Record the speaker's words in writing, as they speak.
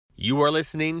You are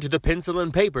listening to the Pencil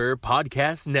and Paper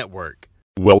Podcast Network.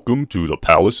 Welcome to the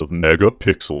Palace of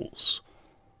Megapixels.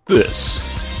 This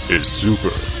is Super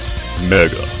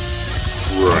Mega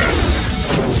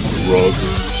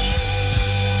Brothers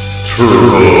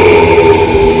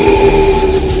Turbo.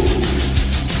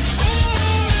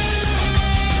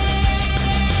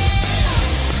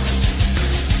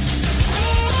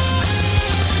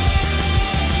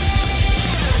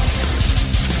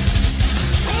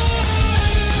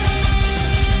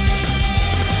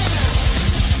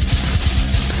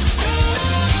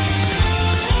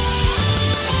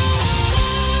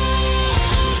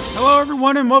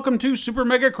 Everyone, and welcome to Super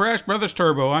Mega Crash Brothers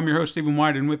Turbo. I'm your host, Stephen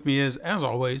White, and with me is, as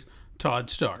always, Todd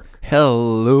Stark.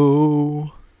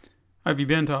 Hello. How have you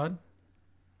been, Todd?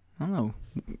 I don't know.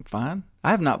 Fine.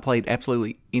 I have not played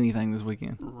absolutely anything this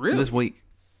weekend. Really? This week.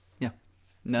 Yeah.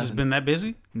 Nothing. Just been that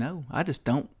busy? No, I just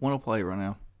don't want to play right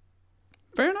now.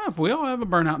 Fair enough. We all have a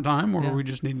burnout time where Yeah. we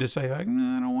just need to say, like,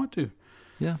 no, I don't want to.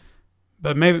 Yeah.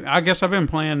 But maybe, I guess I've been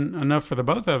playing enough for the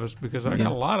both of us because I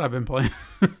got a lot I've been playing.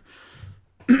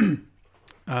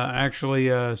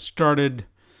 Actually started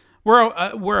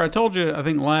where I told you, I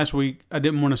think last week, I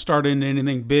didn't want to start into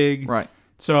anything big. Right.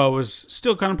 So I was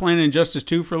still kind of playing Injustice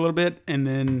 2 for a little bit, and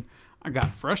then I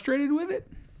got frustrated with it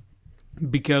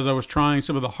because I was trying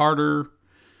some of the harder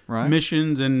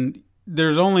missions, and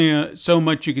there's only so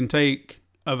much you can take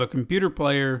of a computer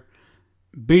player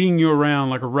beating you around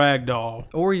like a rag doll.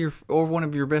 Or one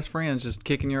of your best friends just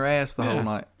kicking your ass the whole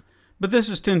night. But this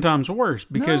is 10 times worse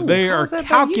because No, they how are is that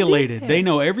bad? You calculated. did that. They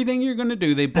know everything you're going to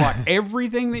do. They block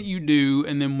everything that you do,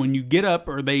 and then when you get up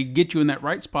or they get you in that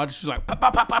right spot, it's just like, pop,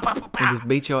 pop, pop, pop, pop, pop. And just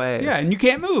beat your ass. Yeah, and you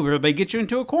can't move, or they get you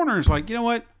into a corner. It's like, you know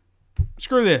what?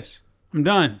 Screw this. I'm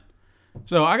done.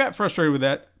 So I got frustrated with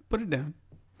that. Put it down.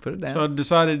 Put it down. So I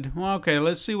decided, well, okay,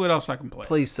 let's see what else I can play.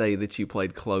 Please say that you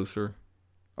played Closer.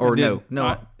 Or didn't.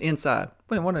 no, Inside.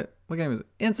 Wait, what game is it?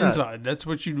 Inside. That's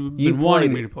what you've You been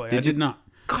wanting played me it. to play. Did I did you? not.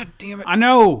 God damn it. I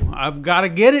know. I've got to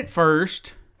get it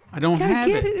first. I don't Gotta have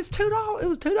get it. it. It's $2. It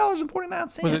was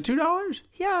 $2.49. Was it $2?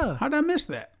 Yeah. How did I miss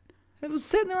that? It was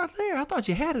sitting right there. I thought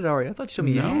you had it already. I thought you told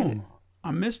me you had it. No,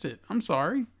 I missed it. I'm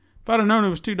sorry. If I'd have known it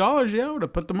was $2, yeah, I would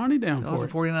have put the money down for it.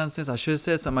 $2.49. I should have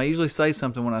said something. I usually say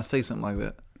something when I see something like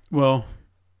that. Well,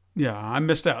 yeah, I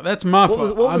missed out. That's my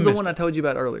fault. What was the one I told you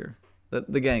about earlier?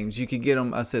 The games. You could get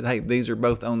them. I said, hey, these are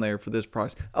both on there for this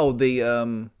price. Oh,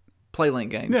 the PlayLink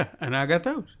games. Yeah, and I got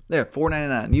those. There,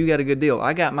 $4.99. You got a good deal.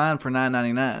 I got mine for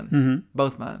 $9.99.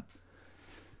 Both mine.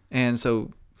 And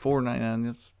so $4.99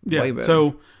 is way better.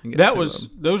 So You get that two was of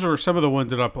them. those are some of the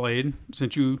ones that I played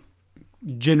since you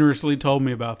generously told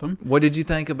me about them. What did you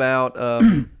think about?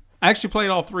 I actually played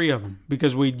all three of them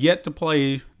because we'd yet to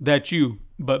play That You.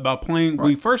 But by playing,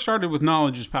 we first started with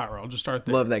Knowledge is Power. I'll just start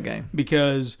there. Love that game.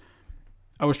 Because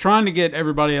I was trying to get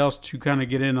everybody else to kind of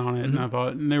get in on it, and I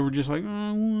thought, and they were just like, oh,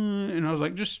 and I was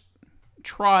like, just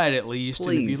try it at least, and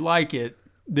if you Please. like it,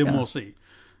 then we'll see.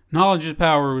 Knowledge is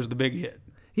Power was the big hit.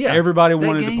 Yeah, Everybody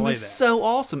wanted to That game play is that. so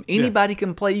awesome. Anybody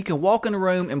can play. You can walk in a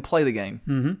room and play the game.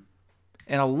 Mm-hmm.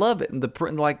 And I love it. And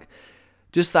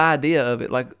just the idea of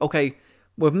it. Like, okay,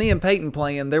 with me and Peyton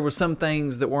playing, there were some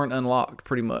things that weren't unlocked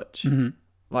pretty much. Mm-hmm.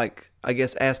 Like, I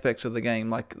guess, aspects of the game.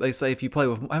 Like, they say if you play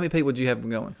with, how many people would you have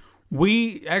going?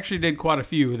 We actually did quite a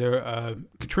few. There,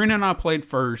 Katrina and I played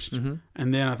first, and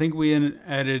then I think we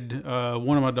added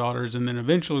one of my daughters, and then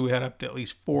eventually we had up to at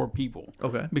least 4 people.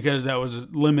 Okay. Because that was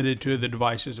limited to the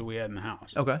devices that we had in the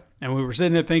house. Okay. And we were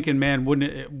sitting there thinking, man,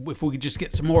 wouldn't it, if we could just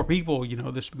get some more people,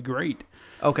 this would be great.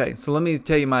 Okay, so let me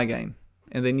tell you my game,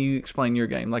 and then you explain your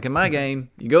game. Like in my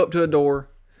game, you go up to a door,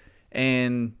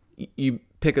 and you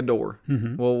pick a door.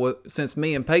 Well, since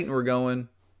me and Peyton were going,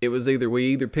 it was we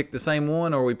either picked the same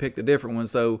one or we picked a different one.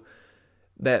 So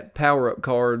that power-up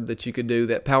card that you could do,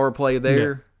 that power play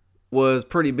there, was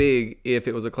pretty big if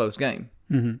it was a close game.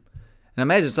 And I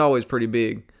imagine it's always pretty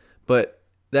big, but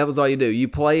that was all you do. You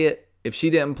play it. If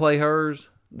she didn't play hers,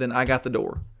 then I got the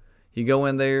door. You go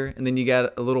in there, and then you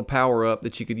got a little power-up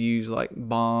that you could use, like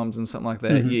bombs and something like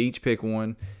that. You each pick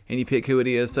one, and you pick who it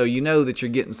is, so you know that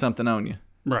you're getting something on you.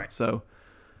 Right. So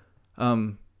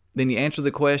then you answer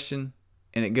the question,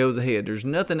 and it goes ahead. There's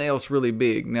nothing else really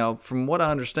big. Now, from what I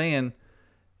understand,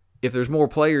 if there's more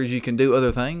players, you can do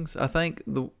other things. I think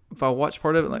if I watched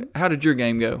part of it, like, how did your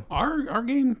game go? Our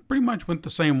game pretty much went the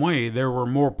same way. There were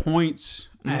more points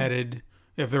added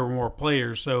if there were more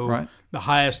players. So the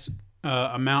highest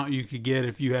amount you could get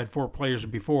if you had 4 players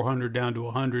would be 400 down to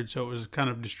 100. So it was kind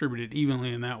of distributed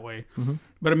evenly in that way.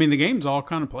 But I mean, the games all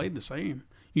kind of played the same.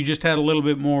 You just had a little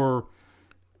bit more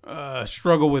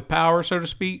struggle with power, so to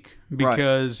speak,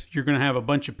 because you're going to have a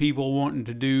bunch of people wanting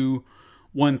to do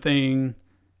one thing.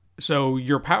 So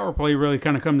your power play really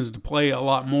kind of comes into play a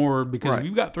lot more because if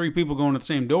you've got 3 people going to the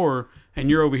same door and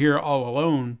you're over here all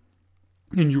alone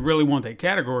and you really want that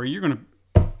category, you're going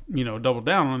to, double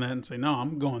down on that and say, no,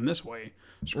 I'm going this way.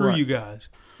 Screw you guys.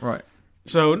 Right.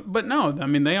 So, but no, I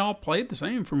mean, they all played the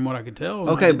same from what I could tell.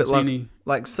 Okay, but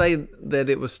like say that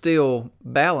it was still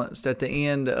balanced at the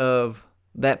end of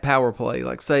that power play.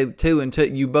 Like say 2 and 2,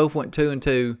 you both went 2 and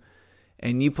 2,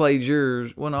 and you played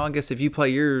yours. Well, no, I guess if you play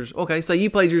yours, okay, say you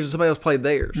played yours and somebody else played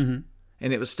theirs, and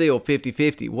it was still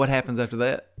 50-50. What happens after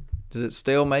that? Does it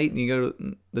stalemate and you go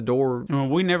to the door? Well,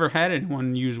 we never had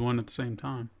anyone use one at the same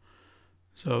time.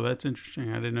 So that's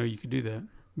interesting. I didn't know you could do that.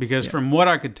 Because from what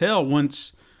I could tell,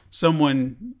 once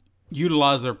someone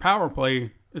utilized their power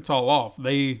play, it's all off.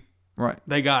 They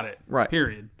got it. Right.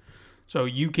 Period. So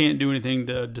you can't do anything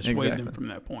to dissuade them from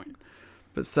that point.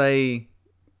 But say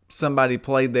somebody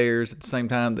played theirs at the same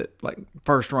time that, like,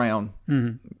 first round,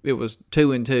 it was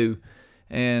 2 and 2,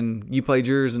 and you played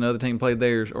yours and the other team played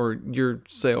theirs, or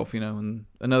yourself, and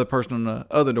another person on the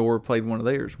other door played one of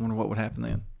theirs. I wonder what would happen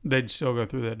then. They'd still go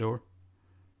through that door.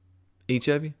 Each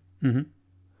of you? Mm-hmm.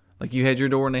 Like you had your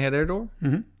door and they had their door?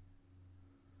 Mm-hmm.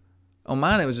 On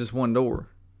mine, it was just one door.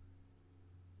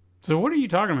 So what are you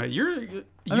talking about? You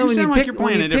sound like you're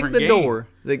playing a different game. Door,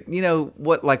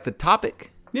 like the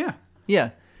topic? Yeah.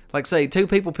 Yeah. Like say 2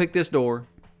 people picked this door,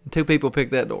 and 2 people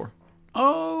picked that door.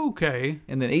 Okay.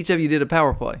 And then each of you did a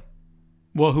power play.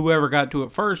 Well, whoever got to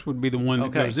it first would be the one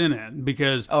that goes in at,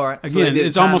 because again,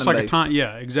 it's almost like a time.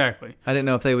 Yeah, exactly. I didn't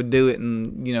know if they would do it,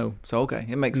 and so okay,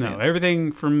 it makes sense. No,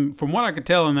 everything from what I could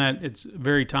tell in that, it's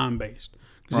very time based,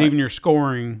 because even your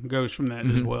scoring goes from that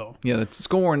as well. Yeah, the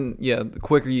scoring. Yeah, the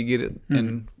quicker you get it,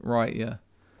 and yeah.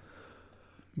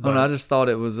 But I just thought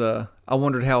it was. I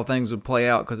wondered how things would play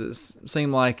out, because it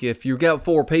seemed like if you got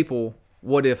 4 people,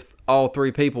 what if all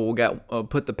 3 people got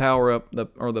put the power up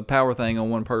the power thing on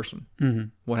one person? Mm-hmm.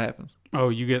 What happens? Oh,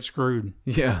 you get screwed.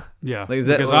 Yeah, yeah. Like, is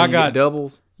that because I got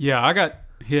doubles? Yeah, I got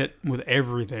hit with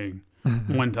everything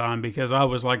one time because I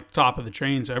was like top of the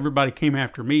chain, so everybody came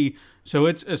after me. So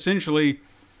it's essentially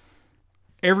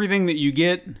everything that you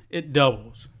get, it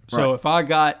doubles. So if I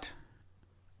got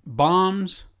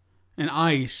bombs and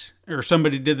ice, or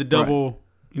somebody did the double,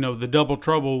 the double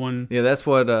trouble one. Yeah, that's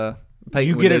what Peyton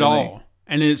you get it all.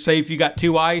 And then say if you got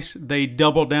 2 ice, they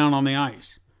double down on the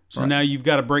ice. So now you've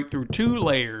got to break through 2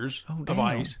 layers of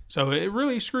ice. So it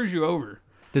really screws you over.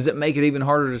 Does it make it even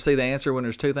harder to see the answer when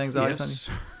there's 2 things of ice on you?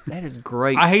 That is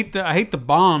great. I hate the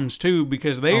bombs too,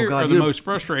 because they are the most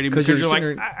frustrating, because you're like,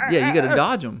 you got to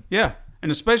dodge them. Yeah.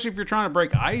 And especially if you're trying to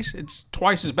break ice, it's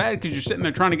twice as bad, because you're sitting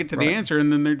there trying to get to the answer,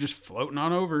 and then they're just floating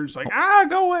on over. It's like,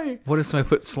 go away. What if somebody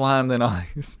put slime in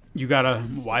ice? You got to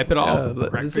wipe it off.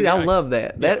 See, I love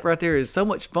that. That right there is so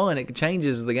much fun. It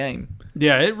changes the game.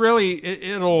 Yeah, it really,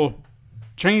 it'll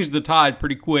change the tide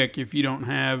pretty quick if you don't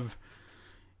have,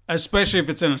 especially if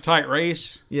it's in a tight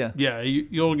race. Yeah. Yeah,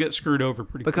 you'll get screwed over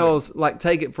pretty quick. Because, like,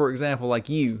 take it for example, like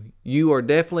you are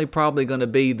definitely probably going to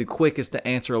be the quickest to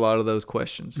answer a lot of those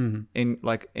questions in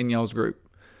y'all's group.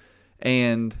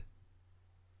 And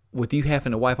with you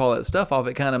having to wipe all that stuff off,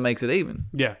 it kind of makes it even.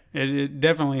 Yeah, it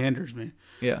definitely hinders me.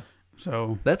 Yeah.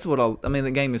 So that's what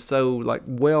the game is so like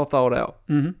well thought out.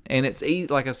 Mm-hmm. And it's easy.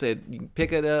 Like I said, you can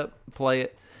pick it up, play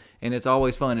it, and it's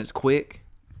always fun. It's quick.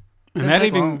 And that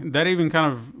even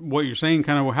kind of what you're saying,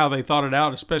 kind of how they thought it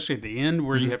out, especially at the end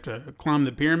where you have to climb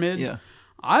the pyramid. Yeah.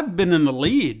 I've been in the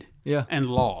lead and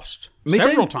lost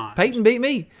several times. Peyton beat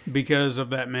me. Because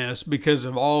of that mess, because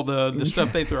of all the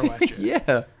stuff they throw at you.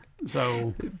 Yeah.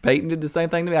 So Peyton did the same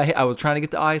thing to me. I was trying to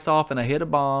get the ice off, and I hit a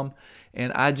bomb,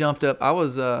 and I jumped up. I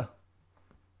was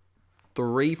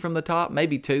 3 from the top,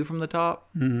 maybe 2 from the top.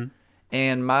 Mm-hmm.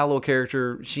 And my little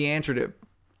character, she answered it.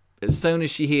 As soon as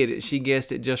she hit it, she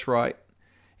guessed it just right.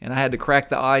 And I had to crack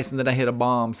the ice, and then I hit a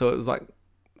bomb. So it was like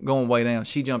going way down.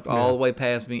 She jumped all the way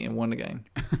past me and won the game.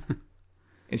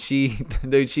 And she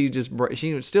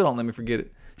still don't let me forget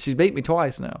it. She's beat me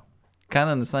twice now. Kind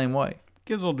of in the same way.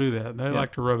 Kids will do that. They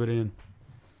like to rub it in.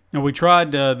 And we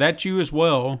tried That's You as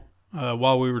well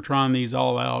while we were trying these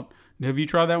all out. Have you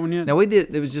tried that one yet? No, we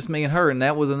did. It was just me and her, and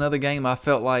that was another game I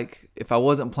felt like if I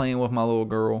wasn't playing with my little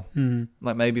girl,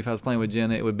 like maybe if I was playing with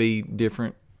Jenna, it would be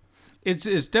different.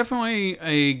 It's definitely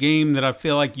a game that I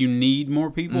feel like you need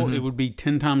more people. Mm-hmm. It would be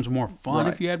 10 times more fun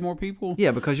if you had more people. Yeah,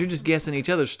 because you're just guessing each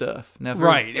other's stuff. Now,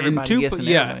 right. Everybody guessing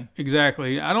everything.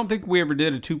 Exactly. I don't think we ever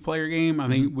did a 2-player game. I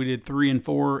think we did 3 and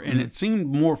 4, and it seemed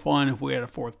more fun if we had a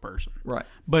 4th person. Right.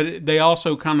 But they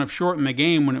also kind of shortened the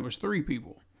game when it was 3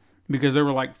 people. Because there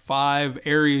were like 5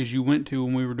 areas you went to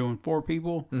when we were doing 4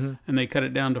 people, and they cut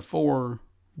it down to 4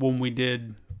 when we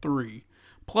did 3.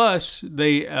 Plus,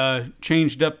 they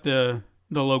changed up the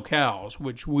locales,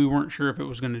 which we weren't sure if it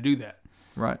was going to do that.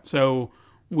 Right. So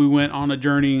we went on a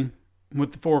journey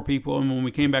with the 4 people, and when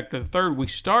we came back to the third, we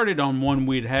started on one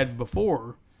we'd had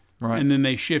before, Right. and then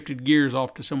they shifted gears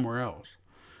off to somewhere else.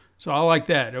 So I like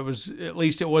that. It was, at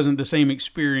least it wasn't the same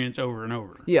experience over and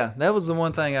over. Yeah, that was the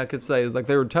one thing I could say is like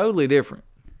they were totally different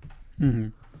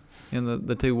in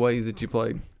the 2 ways that you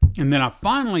played. And then I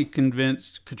finally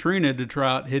convinced Katrina to try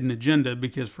out Hidden Agenda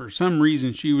because for some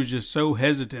reason she was just so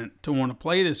hesitant to want to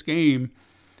play this game.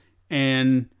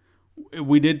 And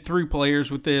we did 3 players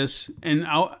with this. And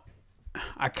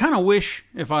I kind of wish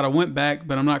if I'd have went back,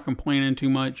 but I'm not complaining too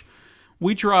much.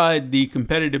 We tried the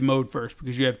competitive mode first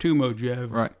because you have 2 modes. You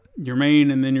have your main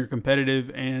and then your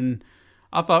competitive. And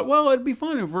I thought, well, it'd be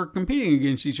fun if we're competing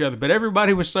against each other. But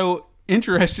everybody was so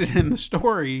interested in the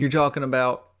story. You're talking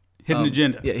about Hidden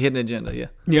Agenda. Yeah, Hidden Agenda, yeah.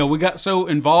 Yeah, we got so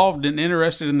involved and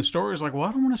interested in the story. It's like, well,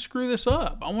 I don't want to screw this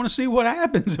up. I want to see what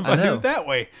happens if I do it that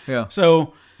way. Yeah.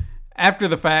 So after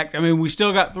the fact, I mean, we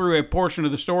still got through a portion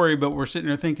of the story, but we're sitting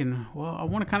there thinking, well, I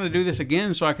want to kind of do this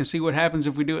again so I can see what happens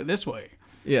if we do it this way.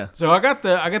 Yeah. So I got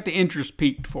the interest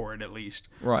peaked for it at least.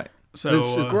 Right. So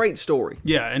it's a great story.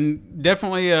 Yeah, and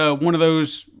definitely one of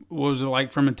those was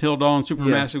like from Until Dawn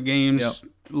Supermassive Games. Yep.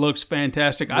 Looks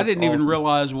fantastic. I didn't even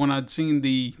realize when I'd seen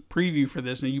the preview for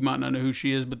this, and you might not know who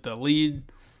she is, but the lead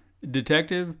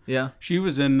detective, she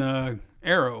was in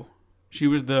Arrow. She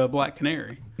was the Black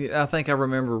Canary. Yeah, I think I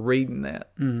remember reading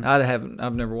that.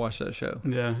 I've never watched that show.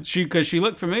 Yeah, because she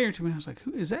looked familiar to me. I was like,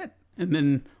 who is that? And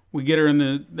then we get her in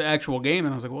the actual game,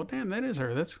 and I was like, well, damn, that is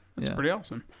her. That's pretty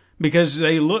awesome. Because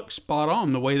they look spot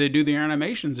on the way they do the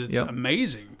animations. It's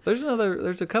amazing. There's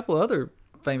a couple other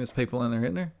famous people in there,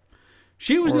 isn't there?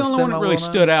 She was the only one that really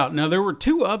stood out. Now, there were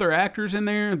 2 other actors in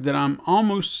there that I'm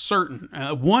almost certain,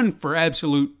 one for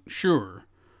absolute sure,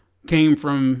 came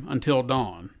from Until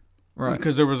Dawn. Right.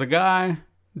 Because there was a guy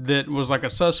that was like a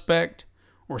suspect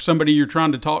or somebody you're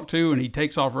trying to talk to, and he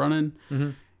takes off running. Mm-hmm.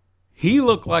 He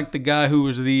looked like the guy who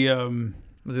was the...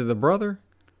 was he the brother?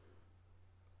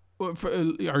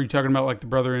 Are you talking about like the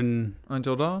brother in...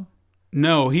 Until Dawn?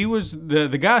 No, he was the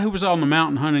guy who was on the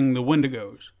mountain hunting the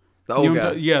Wendigos. The old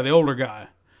guy. Yeah, the older guy.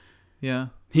 Yeah.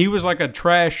 He was like a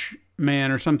trash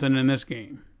man or something in this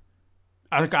game.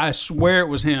 I swear it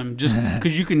was him, just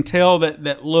because you can tell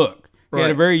that look. He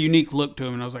had a very unique look to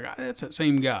him, and I was like, that's that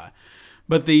same guy.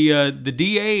 But the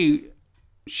DA,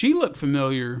 she looked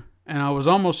familiar, and I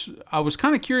was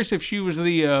kind of curious if she was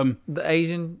the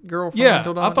Asian girl from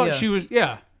Until Dawn? I thought she was,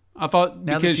 I thought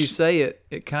now that you say it,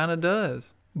 it kind of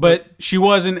does. But she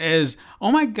wasn't as, oh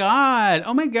my God,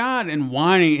 and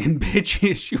whiny and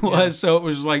bitchy as she was. Yeah. So it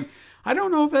was like, I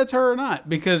don't know if that's her or not.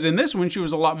 Because in this one, she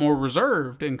was a lot more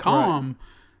reserved and calm. Right.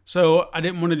 So I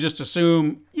didn't want to just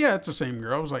assume, it's the same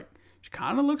girl. I was like, she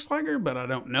kind of looks like her, but I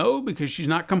don't know because she's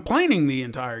not complaining the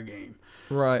entire game.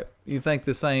 Right. You think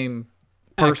the same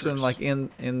person like in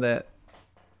that,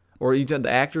 or you did the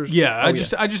actors? Yeah, I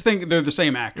just think they're the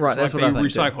same actors. Right, that's like what I think.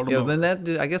 Recycled them. Yeah,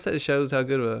 then I guess that shows how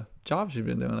good of a job she's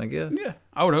been doing. I guess. Yeah,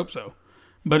 I would hope so.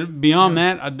 But beyond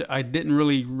that, I didn't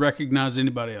really recognize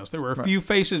anybody else. There were a few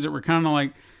faces that were kind of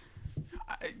like,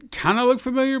 kind of look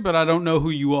familiar, but I don't know who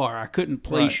you are. I couldn't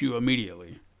place you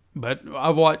immediately. But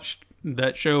I've watched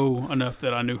that show enough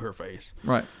that I knew her face.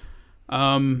 Right.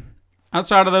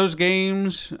 Outside of those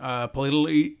games, I played a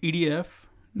little EDF.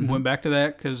 Went back to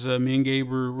that because me and Gabe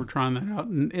were trying that out.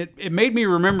 And it made me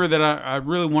remember that I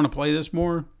really want to play this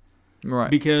more.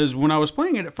 Right. Because when I was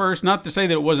playing it at first, not to say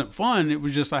that it wasn't fun, it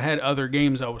was just I had other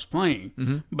games I was playing.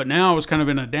 Mm-hmm. But now I was kind of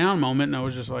in a down moment, and I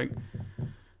was just like,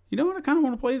 you know what, I kind of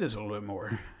want to play this a little bit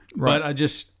more. Right. But I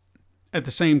just, at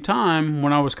the same time,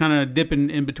 when I was kind of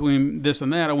dipping in between this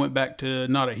and that, I went back to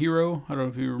Not a Hero. I don't know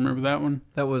if you remember that one.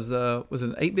 That was it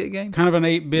an 8-bit game? Kind of an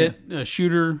 8-bit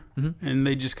shooter, and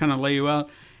they just kind of lay you out.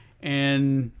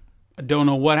 And I don't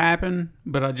know what happened,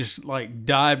 but I just like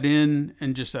dived in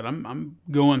and just said, I'm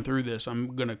going through this.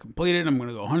 I'm going to complete it. I'm going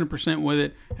to go 100% with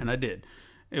it. And I did.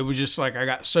 It was just like I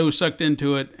got so sucked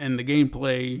into it and the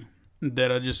gameplay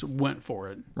that I just went for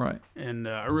it. Right. And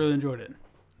I really enjoyed it.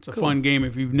 It's a fun game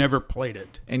if you've never played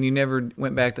it. And you never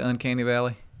went back to Uncanny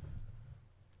Valley?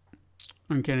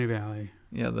 Uncanny Valley.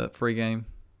 Yeah, the free game.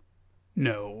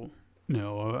 No,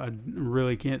 I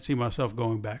really can't see myself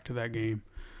going back to that game.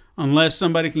 Unless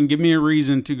somebody can give me a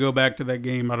reason to go back to that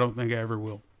game, I don't think I ever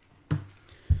will.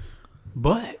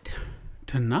 But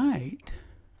tonight,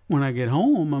 when I get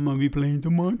home, I'm going to be playing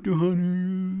the Monster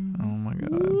Hunter. Oh, my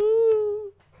God.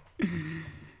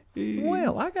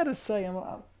 Well, I got to say,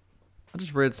 I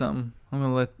just read something. I'm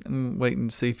gonna wait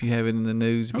and see if you have it in the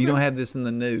news. If you don't have this in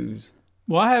the news,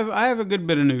 Well, I have a good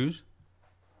bit of news.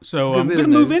 So I'm going to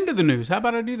move into the news. How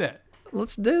about I do that?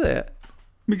 Let's do that.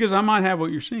 Because I might have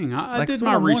what you're seeing. I did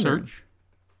my research.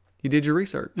 You did your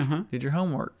research. Did your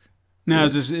homework. Now,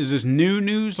 is this new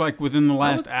news, like within the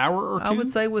last hour or two? I would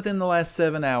say within the last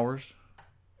 7 hours.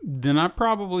 Then I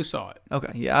probably saw it.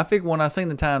 Okay, yeah. I figured when I seen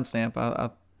the timestamp, I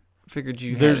figured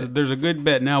you had it. There's a good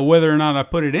bet. Now, whether or not I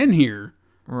put it in here,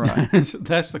 right?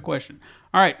 that's the question.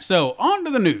 All right, so on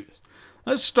to the news.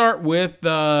 Let's start with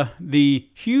the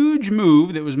huge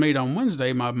move that was made on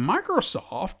Wednesday by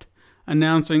Microsoft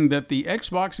announcing that the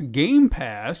Xbox Game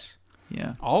Pass,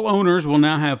 all owners will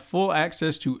now have full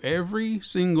access to every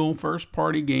single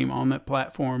first-party game on that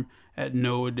platform at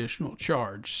no additional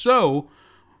charge. So,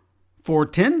 for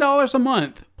 $10 a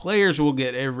month, players will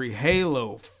get every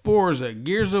Halo, Forza,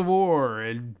 Gears of War,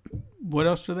 and what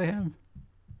else do they have?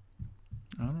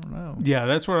 I don't know. Yeah,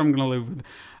 that's what I'm going to live with.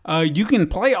 You can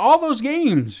play all those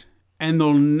games, and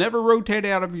they'll never rotate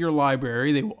out of your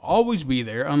library. They will always be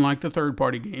there, unlike the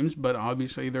third-party games, but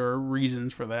obviously there are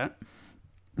reasons for that.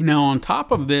 Now, on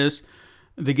top of this,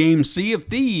 the game Sea of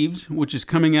Thieves, which is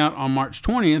coming out on March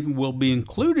 20th, will be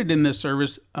included in this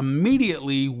service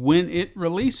immediately when it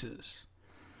releases.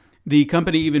 The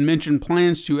company even mentioned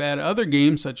plans to add other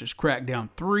games such as Crackdown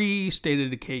 3, State of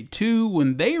Decay 2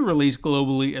 when they release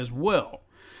globally as well.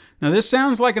 Now, this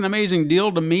sounds like an amazing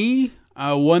deal to me,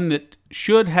 one that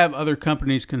should have other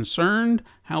companies concerned.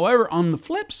 However, on the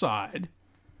flip side,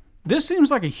 this seems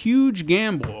like a huge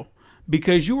gamble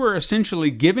because you are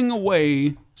essentially giving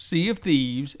away Sea of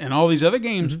Thieves and all these other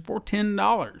games for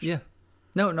 $10. Yeah.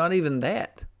 No, not even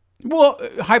that. Well,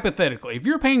 hypothetically, if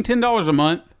you're paying $10 a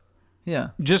month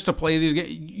just to play these games,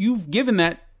 you've given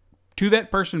that to that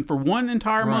person for one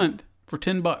entire month for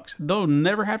 $10. They'll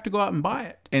never have to go out and buy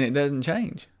it. And it doesn't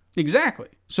change. Exactly.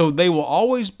 So they will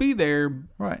always be there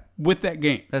with that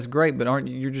game. That's great, but aren't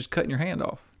you're just cutting your hand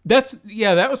off? That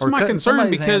was my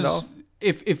concern because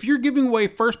if you're giving away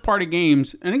first-party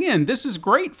games, and again, this is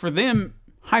great for them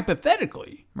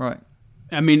hypothetically. Right.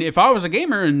 I mean, if I was a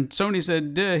gamer and Sony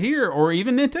said here, or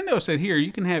even Nintendo said here,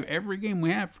 you can have every game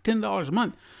we have for $10 a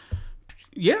month.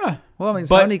 Yeah. Well, I mean,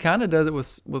 Sony kind of does it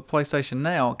with PlayStation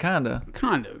Now, kind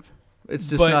of. It's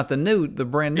just not the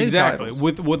brand new titles.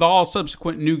 With all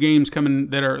subsequent new games coming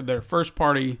that are first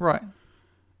party. Right.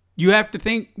 You have to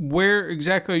think, where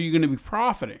exactly are you going to be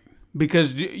profiting?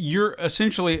 Because you're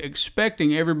essentially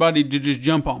expecting everybody to just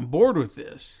jump on board with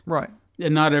this. Right.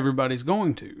 And not everybody's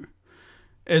going to.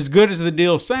 As good as the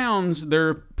deal sounds, there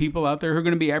are people out there who are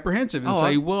going to be apprehensive and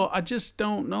say, well, I just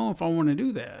don't know if I want to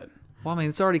do that. Well, I mean,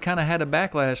 it's already kind of had a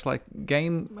backlash, like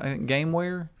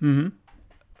GameWare. Mm-hmm.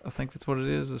 I think that's what it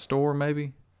is, a store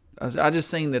maybe. I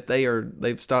just seen that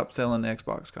they've stopped selling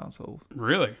Xbox consoles.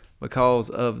 Really?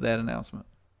 Because of that announcement.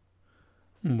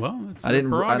 Well, that's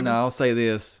I'll say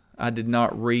this. I did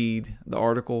not read the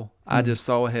article. I just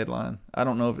saw a headline. I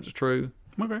don't know if it's true.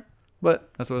 Okay.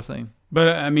 But that's what I've seen. But,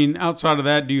 I mean, outside of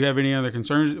that, do you have any other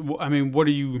concerns? I mean, what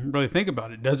do you really think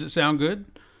about it? Does it sound good?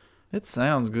 It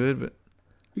sounds good, but...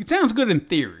 It sounds good in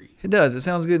theory. It does. It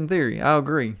sounds good in theory. I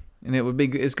agree. And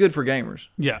it's good for gamers.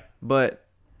 Yeah. But...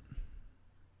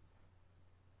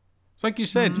 It's like you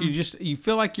said, you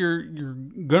feel like you're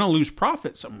going to lose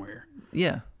profit somewhere.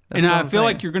 Yeah. And I feel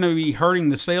like you're going to be hurting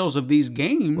the sales of these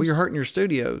games. Well, you're hurting your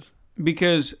studios.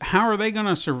 Because how are they going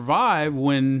to survive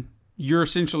when you're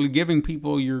essentially giving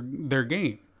people their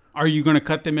game? Are you going to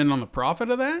cut them in on the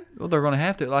profit of that? Well, they're going to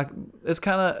have to. Like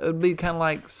it'd be kind of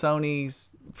like Sony's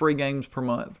free games per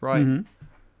month, right? Mm-hmm.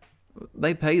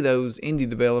 They pay those indie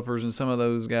developers and some of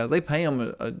those guys. They pay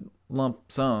them a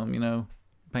lump sum,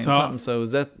 paying something. So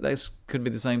that could be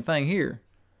the same thing here.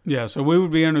 Yeah, so we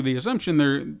would be under the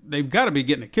assumption they've got to be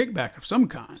getting a kickback of some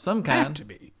kind. Some kind. Have to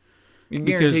be. Your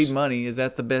guaranteed money, is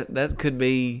that the best? That could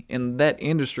be, in that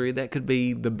industry, that could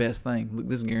be the best thing. Look,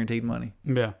 this is guaranteed money.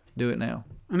 Yeah. Do it now.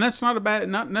 And that's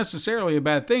not necessarily a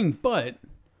bad thing, but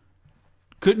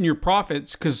couldn't your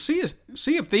profits, because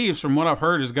Sea of Thieves, from what I've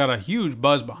heard, has got a huge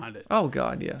buzz behind it. Oh,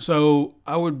 God, yeah. So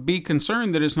I would be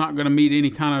concerned that it's not going to meet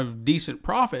any kind of decent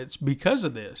profits because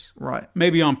of this. Right.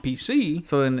 Maybe on PC.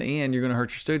 So in the end, you're going to hurt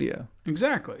your studio.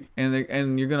 Exactly.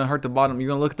 And you're going to hurt the bottom. You're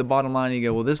going to look at the bottom line and you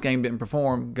go, well, this game didn't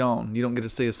perform, gone. You don't get to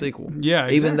see a sequel. Yeah,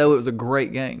 exactly. Even though it was a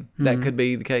great game. Mm-hmm. That could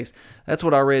be the case. That's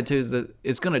what I read, too, is that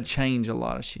it's going to change a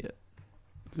lot of shit.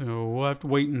 So we'll have to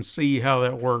wait and see how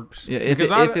that works. Yeah, if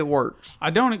it works.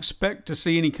 I don't expect to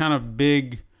see any kind of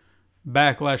big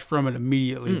backlash from it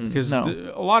immediately because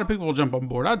a lot of people will jump on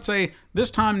board. I'd say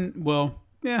this time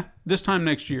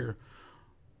next year,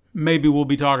 maybe we'll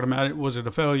be talking about it. Was it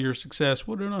a failure, success?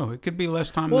 We don't know. It could be less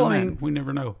time than that. We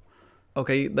never know.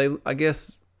 Okay, I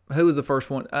guess who was the first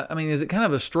one? I mean, is it kind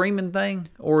of a streaming thing,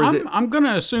 or is it? I'm going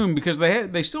to assume because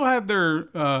they still have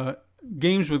their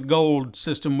games with gold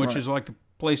system, which is like the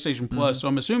PlayStation Plus. So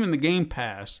I'm assuming the Game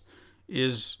Pass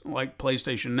is like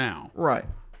PlayStation Now. Right.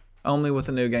 Only with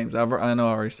the new games. I know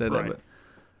I already said that, but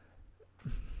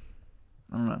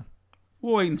I don't know.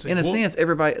 We'll wait and see. In a sense,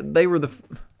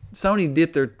 Sony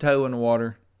dipped their toe in the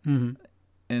water,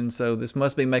 and so this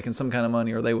must be making some kind of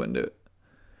money, or they wouldn't do it.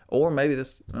 Or maybe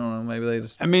this, I don't know. Maybe they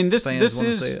just. I mean, this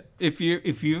is see it.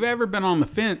 if you've ever been on the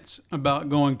fence about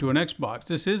going to an Xbox,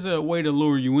 this is a way to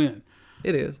lure you in.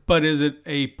 It is. But is it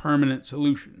a permanent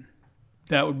solution?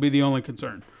 That would be the only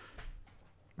concern.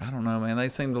 I don't know, man. They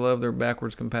seem to love their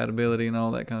backwards compatibility and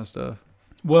all that kind of stuff.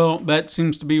 Well, that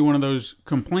seems to be one of those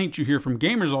complaints you hear from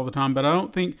gamers all the time, but I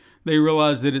don't think they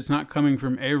realize that it's not coming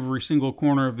from every single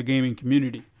corner of the gaming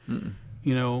community.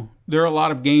 You know, there are a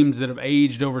lot of games that have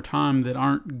aged over time that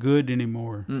aren't good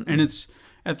anymore. And it's,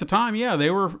 at the time, yeah, they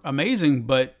were amazing,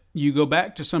 but you go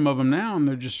back to some of them now and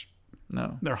they're just,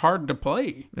 they're hard to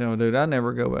play. No, dude, I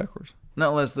never go backwards. Not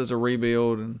unless there's a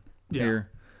rebuild and here.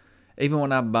 Even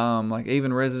when I buy them, like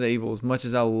even Resident Evil, as much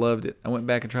as I loved it, I went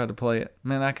back and tried to play it.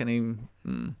 Man, I can't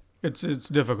even. It's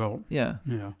difficult. Yeah.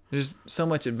 There's just so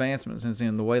much advancement since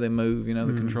then. The way they move, you know,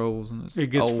 the controls, and it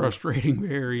gets frustrating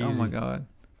very easy. Oh my god!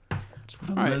 Just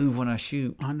want to move when I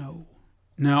shoot. I know.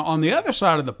 Now, on the other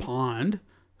side of the pond,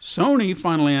 Sony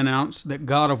finally announced that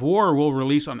God of War will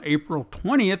release on April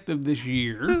 20th of this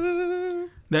year.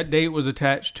 That date was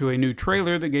attached to a new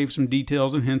trailer that gave some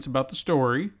details and hints about the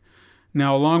story.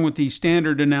 Now, along with the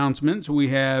standard announcements, we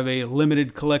have a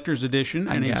limited collector's edition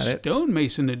and a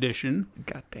Stonemason edition.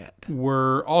 Got that.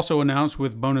 Were also announced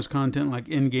with bonus content like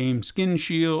in-game skin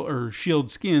shield or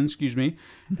shield skin,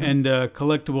 and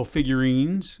collectible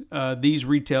figurines. These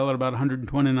retail at about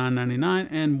 $129.99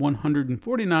 and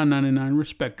 $149.99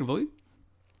 respectively.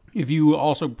 If you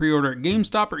also pre-order at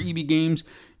GameStop or EB Games,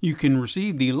 you can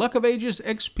receive the Luck of Ages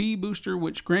XP booster,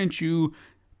 which grants you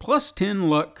plus 10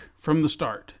 luck from the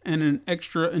start, and an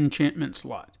extra enchantment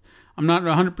slot. I'm not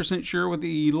 100% sure what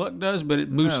the luck does, but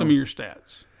it boosts some of your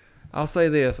stats. I'll say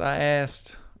this. I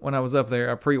asked when I was up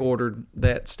there, I pre-ordered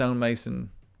that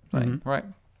Stonemason thing, right?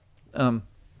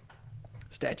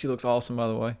 Statue looks awesome, by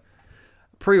the way.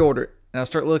 Pre-order it, and I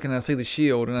start looking, and I see the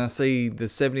shield, and I see the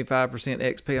 75%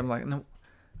 XP. I'm like, no.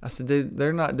 I said, dude,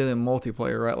 they're not doing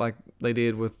multiplayer, right, like they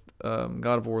did with God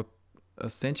of War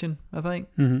Ascension, I think.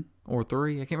 Or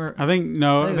 3, I can't remember. I think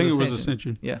it was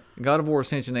Ascension. Yeah, God of War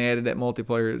Ascension, they added that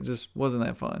multiplayer. It just wasn't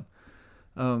that fun.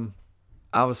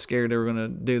 I was scared they were going to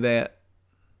do that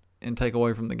and take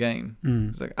away from the game.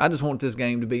 It's like, I just want this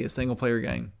game to be a single player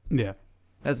game. Yeah,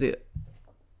 that's it.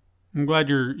 I'm glad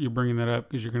you're bringing that up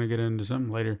because you're going to get into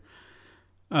something later.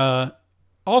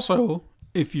 Also,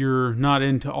 if you're not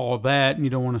into all that and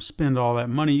you don't want to spend all that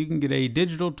money, you can get a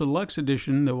digital deluxe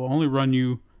edition that will only run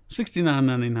you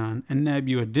 $69.99 and nab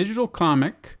you a digital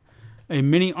comic, a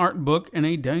mini art book, and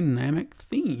a dynamic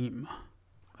theme.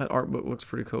 That art book looks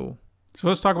pretty cool. So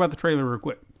let's talk about the trailer real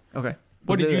quick. Okay.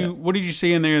 What did you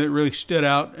see in there that really stood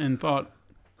out and thought,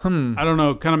 I don't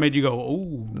know, kind of made you go,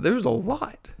 oh. There's a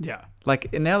lot. Yeah.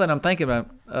 Like, now that I'm thinking about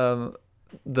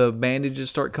the bandages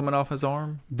start coming off his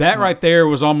arm. That right there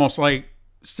was almost like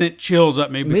sent chills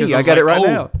up me. Because I got it right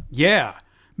now. Yeah.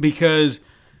 Because,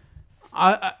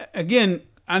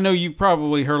 I know you've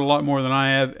probably heard a lot more than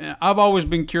I have. I've always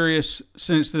been curious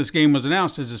since this game was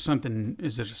announced. Is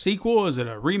it a sequel? Is it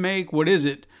a remake? What is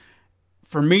it?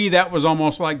 For me, that was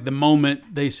almost like the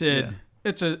moment they said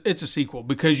it's a sequel,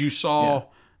 because you saw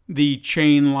the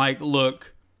chain-like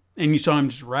look and you saw him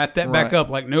just wrap that back up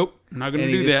like, nope, I'm not going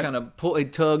to do that. And he just kind of he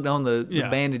tugged on the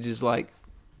bandages like,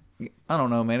 I don't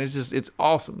know, man. It's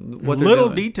awesome what they're little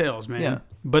doing. Details, man.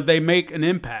 But they make an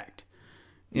impact.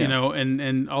 You know,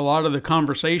 and a lot of the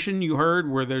conversation you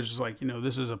heard where there's like,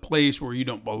 this is a place where you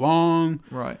don't belong.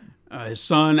 Right. His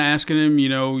son asking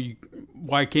him,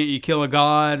 why can't you kill a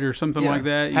god or something like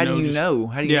that? How do you know?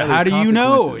 How do you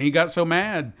know? He got so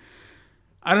mad.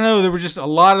 I don't know. There were just a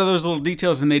lot of those little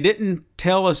details, and they didn't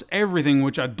tell us everything,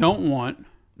 which I don't want.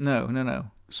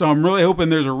 No. So I'm really hoping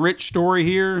there's a rich story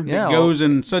here that goes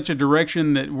in such a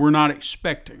direction that we're not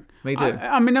expecting. Me too.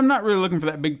 I mean, I'm not really looking for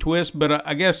that big twist, but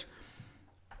I guess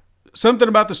something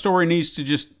about the story needs to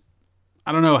just,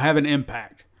 I don't know, have an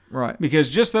impact. Right. Because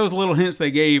just those little hints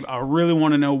they gave, I really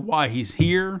want to know why he's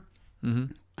here,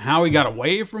 how he got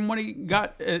away from what he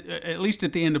got, at least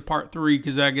at the end of part 3,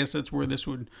 because I guess that's where this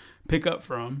would pick up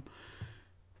from.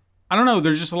 I don't know.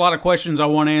 There's just a lot of questions I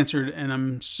want answered, and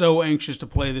I'm so anxious to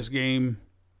play this game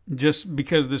just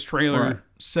because this trailer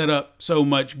set up so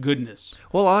much goodness.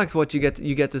 Well, I like what you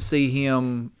get to see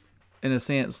him in a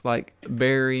sense, like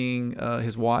burying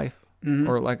his wife,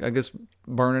 or like I guess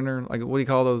burning her. Like what do you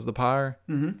call those? The pyre.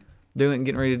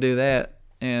 Getting ready to do that,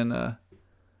 and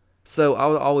so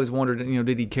I always wondered,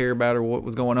 did he care about her? What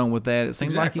was going on with that? It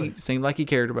seemed like he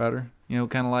cared about her.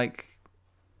 Kind of like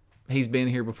he's been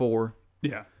here before.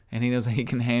 Yeah. And he knows he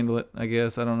can handle it, I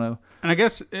guess. I don't know. And I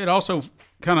guess it also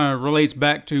kind of relates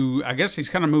back to, I guess he's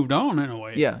kind of moved on in a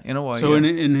way. Yeah, in a way. So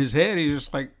in his head, he's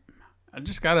just like, I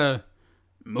just got to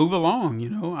move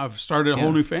along, I've started a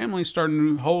whole new family,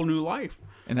 starting a whole new life.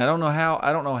 And I don't know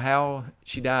how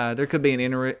she died. There could be an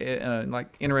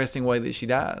interesting way that she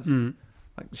dies.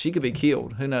 Like she could be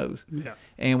killed. Who knows? Yeah.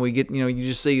 And we get, you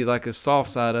just see like a soft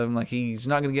side of him. Like he's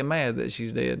not going to get mad that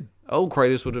she's dead. Old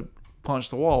Kratos would have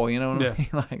punched the wall, what I mean?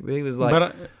 Like he was like,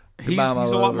 but he's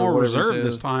a lot more reserved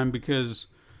this time because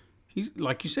he's,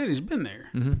 like you said, he's been there.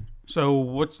 So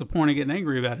what's the point of getting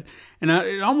angry about it? And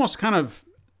it almost kind of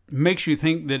makes you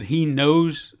think that he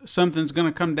knows something's going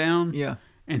to come down. Yeah.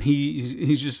 And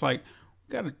he's just like,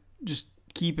 we got to just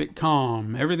keep it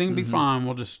calm. Everything will be fine.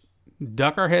 We'll just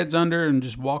duck our heads under and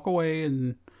just walk away,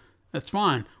 and that's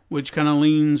fine. Which kind of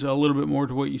leans a little bit more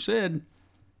to what you said.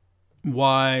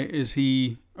 Why is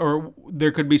he... Or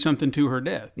there could be something to her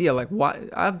death. Yeah, like why?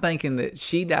 I'm thinking that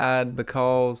she died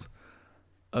because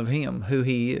of him, who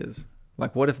he is.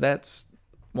 Like, what if that's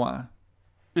why?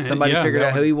 Somebody figured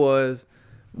out who he was.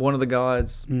 One of the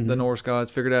gods, the Norse gods,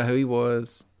 figured out who he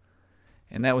was,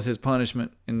 and that was his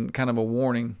punishment and kind of a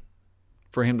warning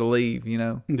for him to leave.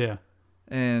 Yeah.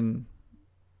 And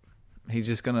he's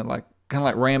just gonna kind of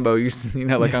like Rambo,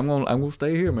 like I'm gonna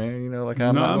stay here, man. Like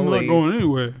I'm not going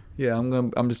anywhere. Yeah, I'm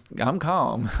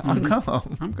calm. I'm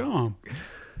calm. I'm calm.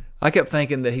 I kept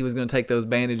thinking that he was gonna take those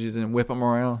bandages and whip them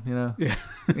around. Yeah.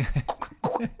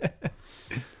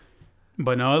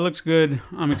 But no, it looks good.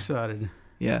 I'm excited.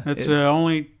 Yeah, it's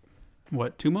only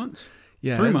 2 months?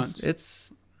 Yeah, 3 months.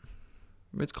 It's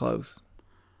close,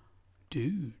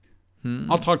 dude.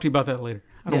 I'll talk to you about that later.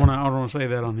 I don't want to say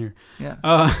that on here.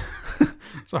 Yeah.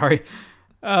 Sorry.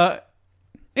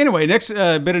 Anyway, next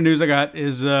bit of news I got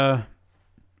is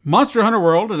Monster Hunter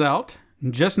World is out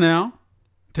just now,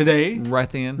 today. Right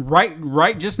then.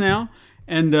 Right just now.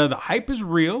 And the hype is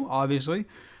real, obviously.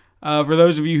 For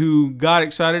those of you who got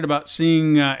excited about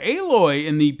seeing Aloy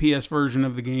in the PS4 version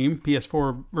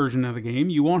of the game,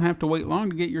 you won't have to wait long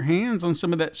to get your hands on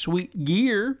some of that sweet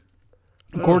gear.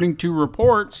 According to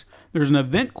reports, there's an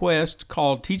event quest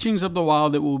called Teachings of the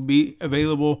Wild that will be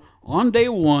available on day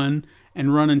 1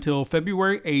 and run until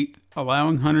February 8th,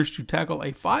 allowing hunters to tackle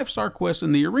a 5-star quest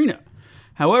in the arena.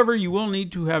 However, you will need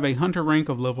to have a hunter rank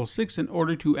of level 6 in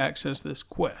order to access this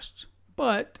quest.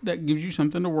 But that gives you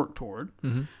something to work toward.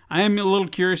 I am a little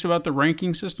curious about the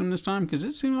ranking system this time because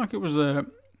it seemed like it was a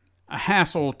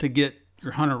hassle to get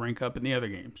your hunter rank up in the other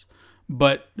games.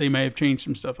 But they may have changed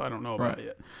some stuff I don't know about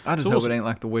yet. I just hope it ain't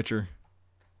like The Witcher.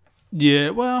 Yeah,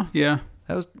 well, yeah.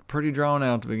 That was pretty drawn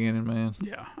out at the beginning, man.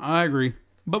 Yeah, I agree.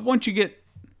 But once you get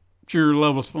your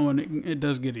levels flowing, it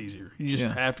does get easier. You just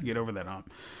have to get over that hump.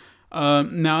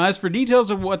 Now, as for details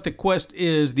of what the quest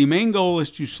is, the main goal is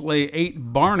to slay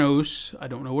 8 Barnos. I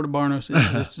don't know what a Barnos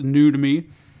is. This is new to me.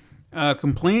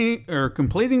 Completing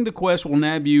the quest will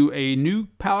nab you a new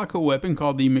Palico weapon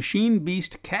called the Machine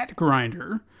Beast Cat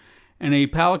Grinder, and a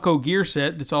Palico gear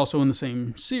set that's also in the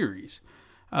same series.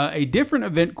 A different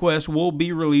event quest will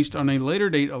be released on a later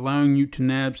date, allowing you to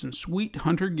nab some sweet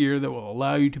hunter gear that will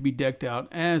allow you to be decked out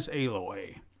as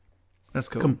Aloy. That's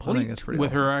cool. Complete I think that's pretty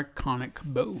with awesome. Her iconic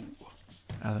bow.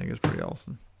 I think it's pretty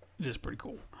awesome. It is pretty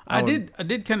cool. I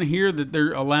did kind of hear that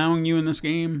they're allowing you in this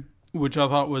game, which I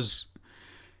thought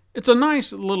it's a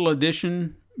nice little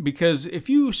addition, because if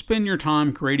you spend your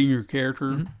time creating your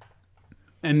character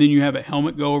and then you have a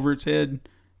helmet go over its head,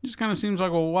 it just kind of seems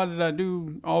like, well, why did I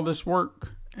do all this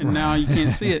work and now you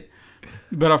can't see it?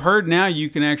 But I've heard now you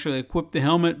can actually equip the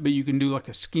helmet, but you can do like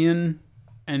a skin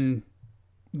and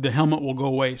the helmet will go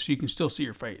away so you can still see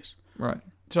your face. Right.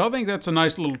 So I think that's a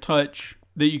nice little touch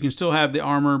that you can still have the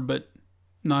armor but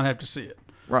not have to see it.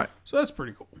 Right. So that's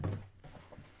pretty cool.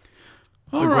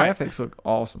 The graphics look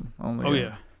awesome.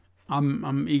 Yeah.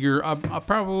 I'm eager. I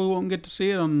probably won't get to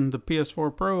see it on the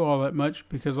PS4 Pro all that much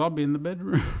because I'll be in the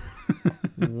bedroom.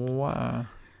 Why?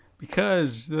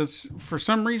 Because for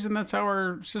some reason that's how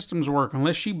our systems work.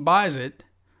 Unless she buys it,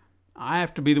 I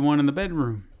have to be the one in the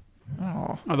bedroom.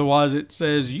 Oh. Otherwise, it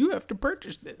says you have to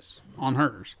purchase this on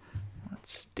hers.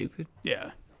 That's stupid.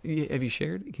 Yeah. Have you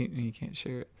shared it? You can't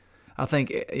share it. I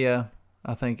think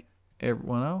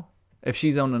everyone know. If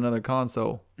she's on another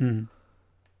console, you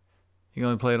can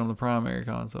only play it on the primary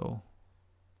console.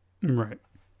 Right.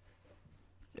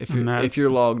 if you're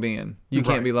logged in. You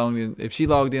can't be logged in. If she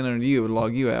logged in under you, it would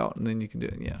log you out, and then you can do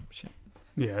it. Yeah. Shit.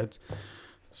 Yeah.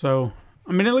 So,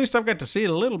 I mean, at least I've got to see it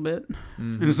a little bit.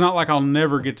 And it's not like I'll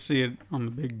never get to see it on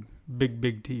the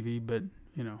big TV, but,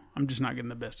 I'm just not getting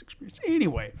the best experience.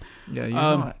 Anyway. Yeah, you're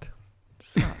not. It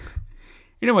sucks.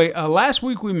 Anyway, last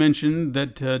week we mentioned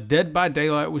that Dead by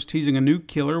Daylight was teasing a new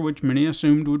killer, which many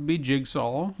assumed would be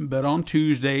Jigsaw. But on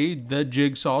Tuesday, the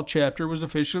Jigsaw chapter was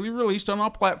officially released on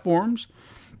all platforms.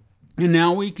 And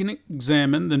now we can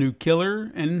examine the new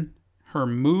killer and her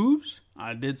moves.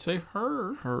 I did say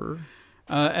her.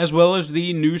 As well as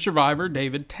the new survivor,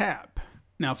 David Tapp.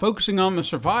 Now, focusing on the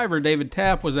survivor, David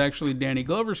Tapp was actually Danny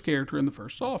Glover's character in the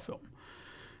first Saw film.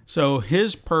 So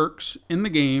his perks in the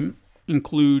game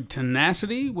include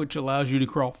tenacity, which allows you to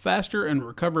crawl faster and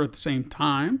recover at the same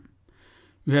time.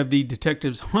 You have the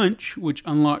detective's hunch, which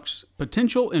unlocks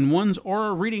potential in one's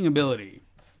aura reading ability,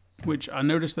 which I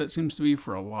noticed that seems to be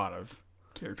for a lot of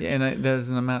characters. Yeah, and it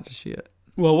doesn't amount to shit.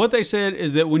 Well, what they said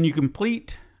is that when you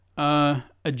complete a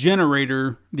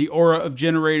generator, the aura of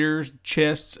generators,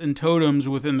 chests, and totems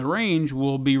within the range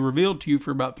will be revealed to you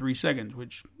for about 3 seconds,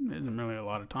 which isn't really a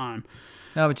lot of time.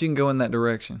 No, but you can go in that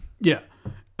direction. Yeah.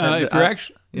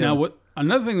 Now, what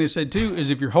another thing they said too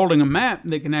is if you're holding a map,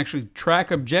 they can actually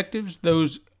track objectives.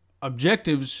 Those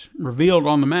objectives revealed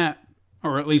on the map,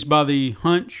 or at least by the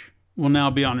hunch, will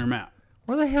now be on your map.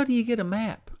 Where the hell do you get a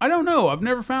map? I don't know. I've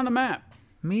never found a map.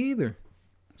 Me either.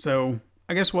 So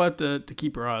I guess we'll have to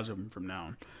keep our eyes open from now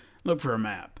on. Look for a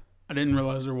map. I didn't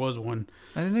realize there was one.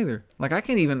 I didn't either. Like I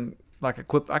can't even find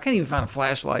a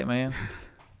flashlight, man.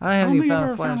 I haven't even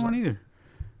found a flashlight one either.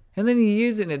 And then you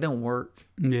use it and it don't work.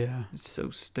 Yeah. It's so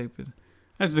stupid.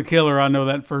 That's the killer. I know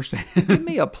that firsthand. Give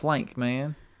me a plank,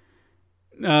 man.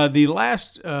 The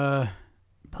last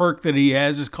perk that he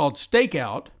has is called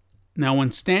Stakeout. Now,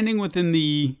 when standing within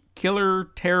the killer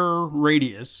terror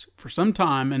radius for some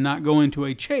time and not go into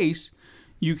a chase,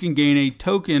 you can gain a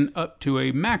token up to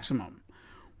a maximum.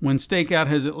 When Stakeout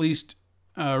has at least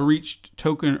reached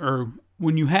token, or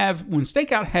when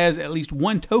Stakeout has at least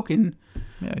one token.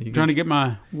 Yeah, trying to get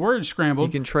my words scrambled.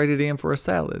 You can trade it in for a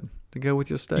salad to go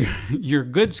with your steak. Your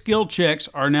good skill checks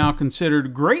are now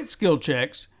considered great skill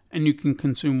checks, and you can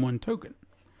consume one token.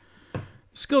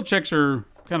 Skill checks are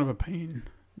kind of a pain.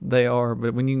 They are,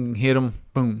 but when you can hit them,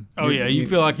 boom. Oh, yeah, you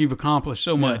feel like you've accomplished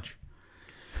so much.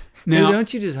 Now, dude,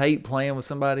 don't you just hate playing with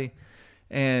somebody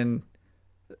and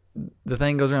the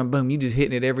thing goes around, boom, you just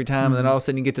hitting it every time, and then all of a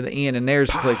sudden you get to the end and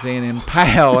theirs clicks in and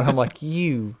pow, and I'm like,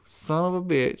 you son of a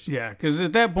bitch. Yeah, because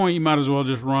at that point you might as well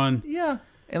just run. Yeah,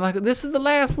 and like this is the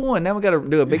last one. Now we got to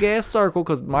do a big ass circle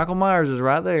because Michael Myers is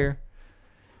right there.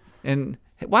 And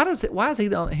why is he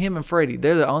him and Freddy?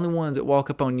 They're the only ones that walk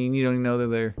up on you and you don't even know they're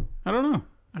there. I don't know.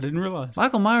 I didn't realize.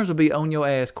 Michael Myers will be on your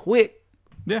ass quick.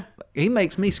 Yeah, he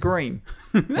makes me scream.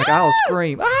 Like I'll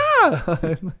scream. Ah,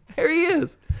 there he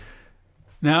is.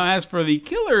 Now, as for the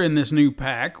killer in this new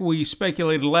pack, we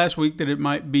speculated last week that it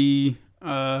might be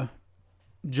John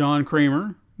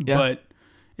Kramer, but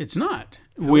it's not.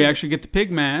 We actually get the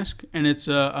pig mask, and it's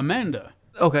Amanda.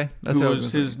 Okay, that's who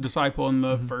was his disciple in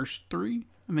the first 3.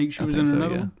 I think she was in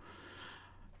another one.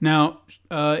 Now,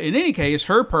 in any case,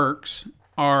 her perks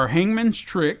are Hangman's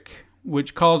Trick,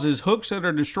 which causes hooks that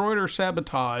are destroyed or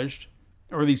sabotaged,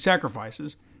 or these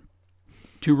sacrifices,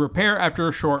 to repair after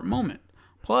a short moment.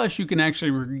 Plus, you can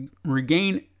actually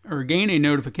gain a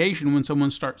notification when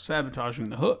someone starts sabotaging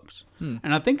the hooks.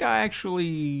 And I think I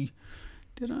actually...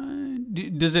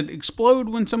 does it explode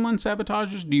when someone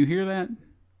sabotages? Do you hear that?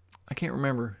 I can't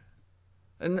remember.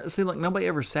 And see, like, nobody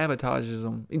ever sabotages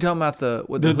them. You talking about the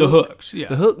hooks? Yeah.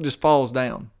 The hook just falls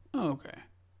down. Oh, okay.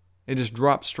 It just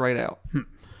drops straight out.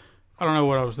 I don't know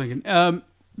what I was thinking.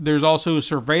 There's also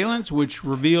Surveillance, which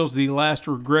reveals the last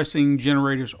regressing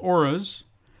generator's auras.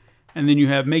 And then you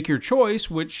have Make Your Choice,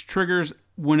 which triggers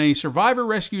when a survivor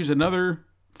rescues another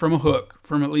from a hook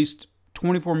from at least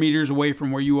 24 meters away from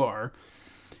where you are.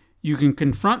 You can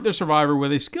confront the survivor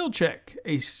with a skill check.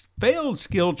 A failed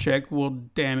skill check will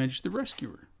damage the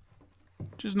rescuer,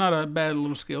 which is not a bad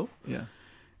little skill. Yeah.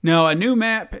 Now, a new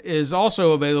map is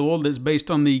also available that's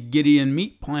based on the Gideon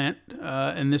meat plant,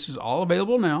 and this is all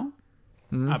available now.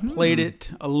 I played it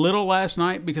a little last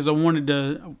night because I wanted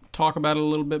to talk about it a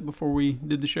little bit before we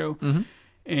did the show.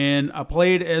 And I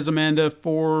played as Amanda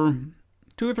for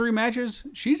 2 or 3 matches.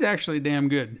 She's actually damn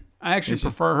good. I actually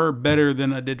prefer her better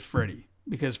than I did Freddy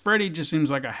because Freddy just seems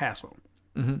like a hassle.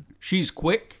 She's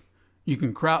quick. You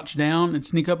can crouch down and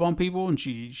sneak up on people, and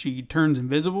she turns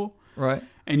invisible. Right.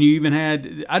 And you even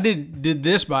had... I did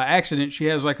this by accident. She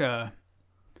has like a...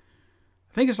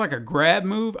 I think it's like a grab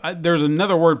move. There's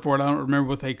another word for it. I don't remember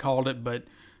what they called it, but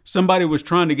somebody was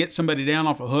trying to get somebody down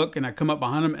off a hook, and I come up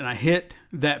behind them and I hit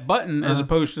that button as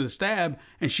opposed to the stab,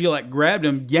 and she like grabbed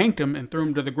him, yanked him, and threw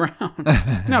him to the ground.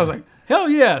 And I was like, hell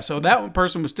yeah. So that one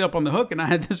person was still up on the hook, and I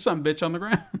had this sumbitch on the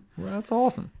ground. Well, that's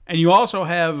awesome. And you also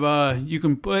have, you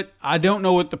can put, I don't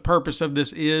know what the purpose of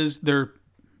this is. There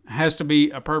has to be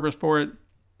a purpose for it,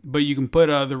 but you can put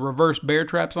the reverse bear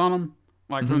traps on them,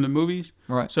 like from the movies.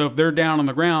 Right. So if they're down on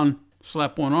the ground,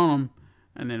 slap one on them,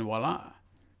 and then voila.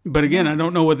 But again, I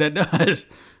don't know what that does.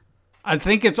 I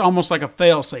think it's almost like a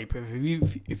fail-safe.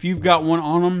 If you've got one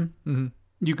on them,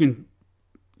 you're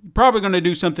probably going to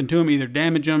do something to them, either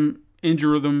damage them,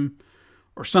 injure them,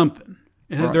 or something.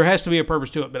 And there has to be a purpose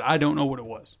to it, but I don't know what it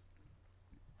was.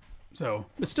 So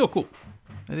it's still cool.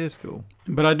 It is cool.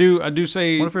 But I do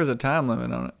say, what if there's a time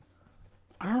limit on it?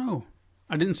 I don't know.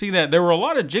 I didn't see that. There were a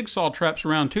lot of jigsaw traps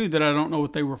around too that I don't know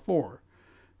what they were for.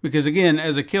 Because again,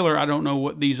 as a killer, I don't know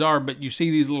what these are, but you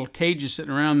see these little cages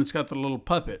sitting around that's got the little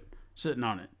puppet sitting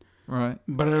on it. Right.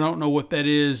 But I don't know what that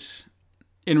is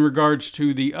in regards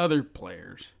to the other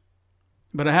players.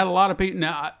 But I had a lot of people.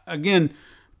 Now, again,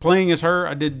 playing as her,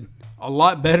 I did a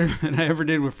lot better than I ever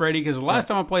did with Freddy, because the last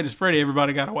time I played as Freddy,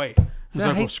 everybody got away. I was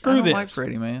like, well, screw this. I don't like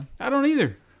Freddy, man. I don't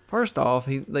either. First off,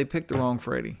 they picked the wrong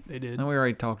Freddy. They did. And we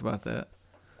already talked about that.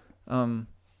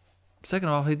 Second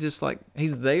of all,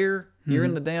 he's there. You're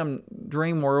in the damn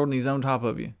dream world, and he's on top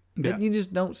of you. Yeah. You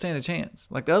just don't stand a chance.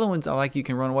 Like the other ones, I like you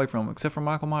can run away from them, except for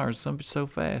Michael Myers. Something's so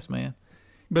fast, man.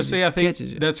 But see, I think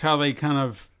that's how they kind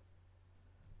of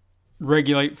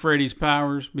regulate Freddy's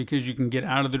powers, because you can get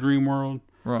out of the dream world.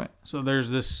 Right. So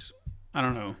there's this, I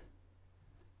don't know.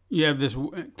 You have this,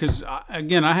 because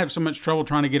again, I have so much trouble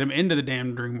trying to get them into the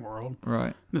damn dream world.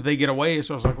 Right. That they get away.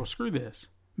 So I was like, well, screw this.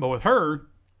 But with her,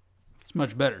 it's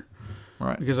much better.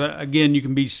 Right. Because again, you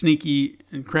can be sneaky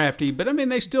and crafty, but I mean,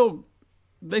 they still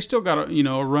got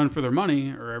a run for their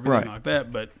money or everything like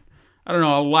that. But I don't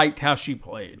know. I liked how she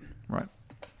played. Right.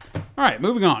 All right,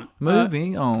 moving on.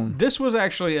 Moving on. This was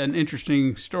actually an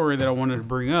interesting story that I wanted to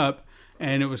bring up,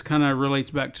 and it was kind of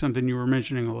relates back to something you were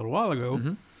mentioning a little while ago.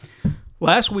 Mm-hmm.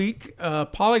 Last week,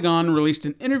 Polygon released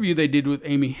an interview they did with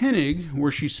Amy Hennig,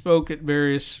 where she spoke at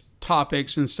various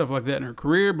topics and stuff like that in her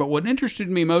career. But what interested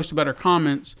me most about her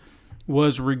comments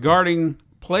was regarding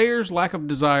players' lack of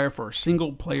desire for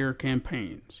single-player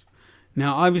campaigns.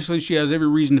 Now, obviously, she has every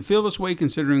reason to feel this way,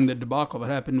 considering the debacle that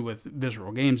happened with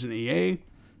Visceral Games and EA.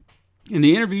 In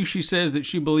the interview, she says that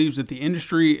she believes that the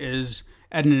industry is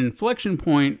at an inflection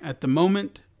point at the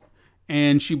moment,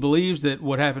 and she believes that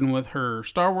what happened with her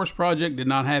Star Wars project did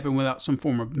not happen without some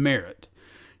form of merit.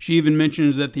 She even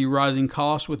mentions that the rising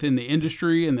costs within the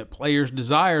industry and that players'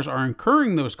 desires are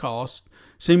incurring those costs,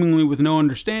 seemingly with no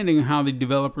understanding of how the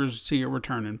developers see a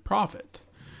return in profit.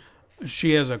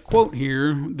 She has a quote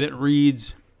here that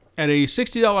reads, "At a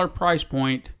 $60 price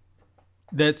point,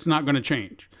 that's not going to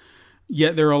change.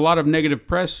 Yet there are a lot of negative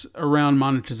press around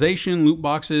monetization, loot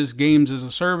boxes, games as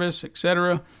a service,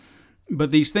 etc.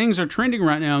 But these things are trending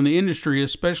right now in the industry,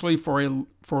 especially for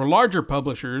larger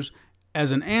publishers,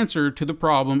 as an answer to the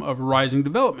problem of rising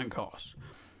development costs.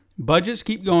 Budgets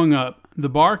keep going up, the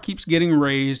bar keeps getting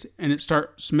raised, and it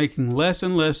starts making less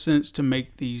and less sense to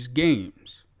make these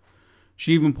games."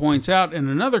 She even points out in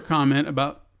another comment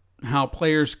about how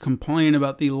players complain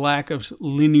about the lack of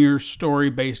linear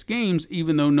story-based games,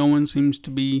 even though no one seems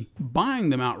to be buying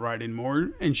them outright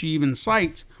anymore, and she even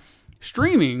cites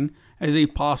streaming as a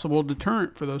possible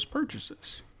deterrent for those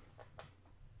purchases.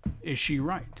 Is she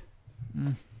right?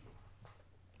 I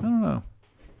don't know.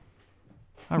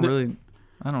 I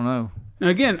don't know. Now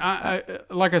again, I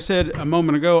like I said a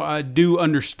moment ago, I do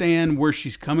understand where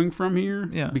she's coming from here.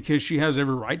 Yeah. Because she has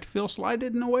every right to feel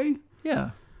slighted in a way.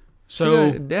 Yeah.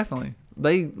 So definitely.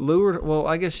 They lured, well,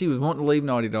 I guess she was wanting to leave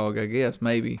Naughty Dog, I guess,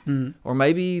 maybe. Mm-hmm. Or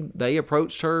maybe they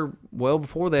approached her well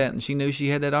before that and she knew she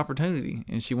had that opportunity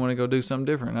and she wanted to go do something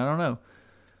different. I don't know.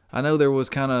 I know there was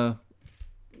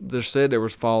they said there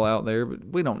was fallout there, but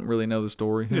we don't really know the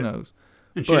story. Who knows?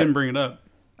 And she didn't bring it up.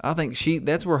 I think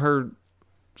that's where her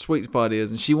sweet spot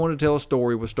is, and she wanted to tell a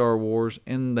story with Star Wars,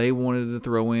 and they wanted to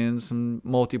throw in some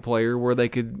multiplayer where they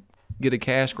could get a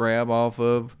cash grab off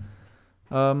of,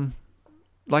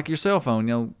 like your cell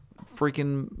phone,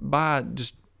 freaking buy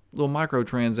just little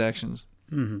microtransactions.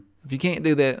 Mm-hmm. If you can't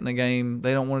do that in a game,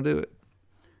 they don't want to do it.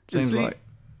 Seems like.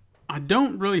 I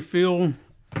don't really feel,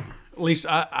 at least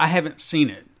I haven't seen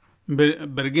it,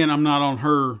 but again, I'm not on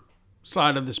her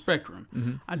side of the spectrum.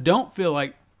 Mm-hmm. I don't feel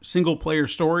like single player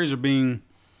stories are being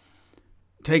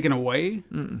taken away.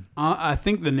 I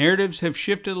think the narratives have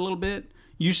shifted a little bit.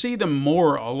 You see them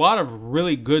more. A lot of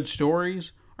really good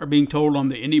stories are being told on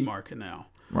the indie market now.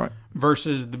 right,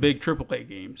 versus the big AAA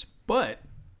games. But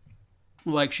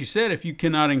like she said, if you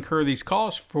cannot incur these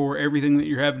costs for everything that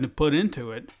you're having to put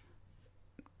into it,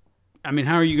 I mean,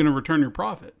 how are you going to return your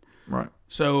profit? right.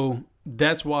 So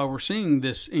that's why we're seeing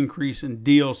this increase in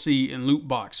DLC and loot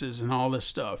boxes and all this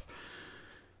stuff.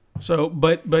 So,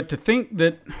 but to think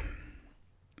that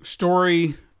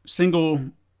single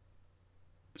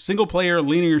player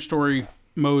linear story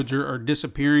modes are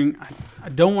disappearing, I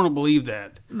don't want to believe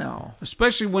that. No.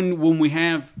 Especially when we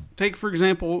have, take for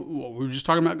example, what we were just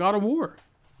talking about, God of War.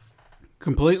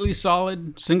 Completely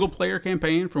solid single player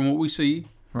campaign from what we see.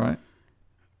 Right.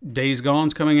 Days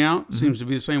Gone's coming out. Seems to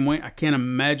be the same way. I can't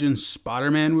imagine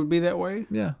Spider-Man would be that way.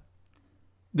 Yeah.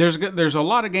 There's a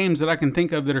lot of games that I can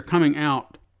think of that are coming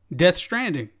out. Death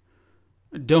Stranding.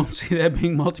 I don't see that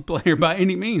being multiplayer by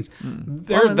any means.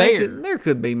 They're there. There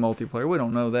could be multiplayer. We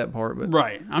don't know that part, but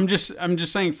Right. I'm just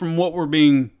saying from what we're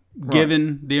being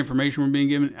given, the information we're being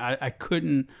given, I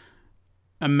couldn't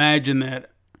imagine that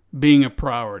being a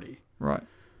priority. right.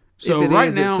 So if it right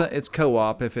is, now, it's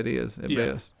co-op. If it is at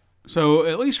best, so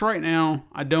at least right now,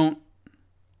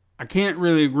 I can't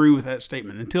really agree with that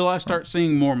statement until I start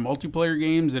seeing more multiplayer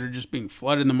games that are just being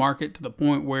flooded in the market to the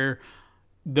point where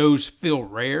those feel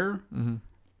rare.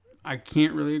 I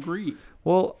can't really agree.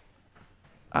 well,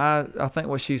 I think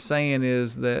what she's saying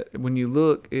is that when you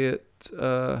look, it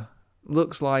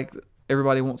looks like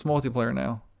everybody wants multiplayer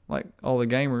now, like all the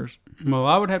gamers. Well,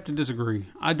 I would have to disagree.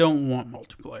 I don't want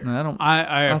multiplayer. No, I don't.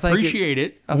 I think appreciate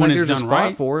it I when think it's there's a done spot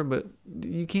right. for it, but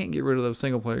you can't get rid of those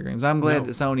single player games. I'm glad No.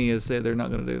 that Sony has said they're not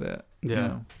going to do that. Yeah. You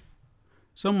know?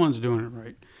 Someone's doing it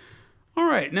right. All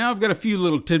right, now I've got a few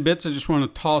little tidbits I just want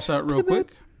to toss out real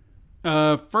quick.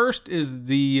 First is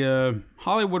the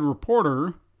Hollywood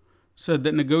Reporter said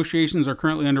that negotiations are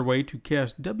currently underway to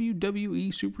cast WWE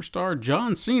superstar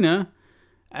John Cena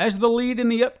as the lead in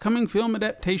the upcoming film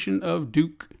adaptation of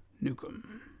Duke Nukem.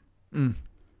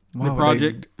 The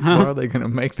project. Why are they going to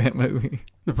make that movie?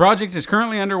 The project is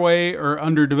currently underway or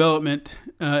under development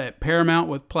at Paramount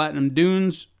with Platinum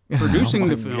Dunes producing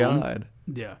the film. God.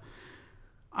 Yeah.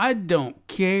 I don't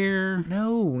care.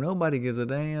 No, nobody gives a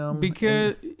damn.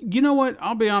 Because, you know what?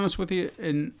 I'll be honest with you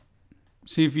and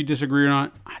see if you disagree or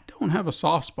not. I don't have a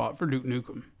soft spot for Duke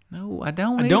Nukem. No, I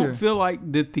don't I either. don't feel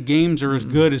like that the games are as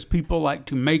good as people like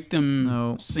to make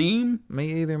them seem.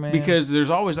 Me either, man. Because there's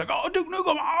always like, oh, Duke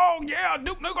Nukem. Oh, yeah,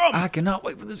 Duke Nukem. I cannot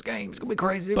wait for this game. It's going to be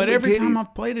crazy. But every time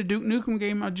I've played a Duke Nukem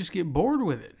game, I just get bored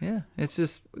with it. Yeah, it's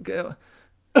just...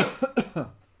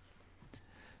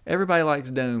 Everybody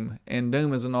likes Doom, and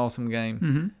Doom is an awesome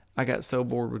game. I got so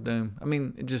bored with Doom. I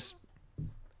mean, it just...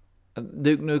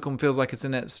 Duke Nukem feels like it's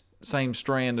in that same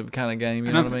strand of kind of game,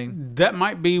 you know what I mean? That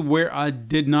might be where I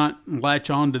did not latch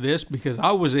on to this because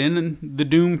I was in the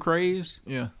Doom craze.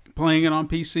 Yeah. Playing it on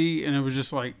PC, and it was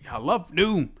just like, I love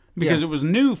Doom because it was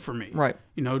new for me. Right.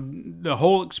 You know, the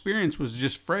whole experience was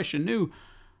just fresh and new.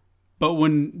 But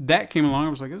when that came along, I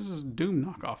was like, this is a Doom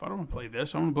knockoff. I don't want to play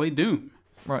this. I want to play Doom.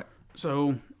 Right.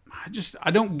 So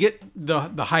I don't get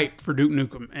the hype for Duke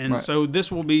Nukem. And so this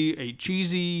will be a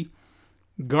cheesy...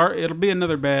 it'll be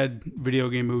another bad video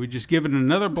game movie. Just give it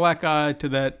another black eye to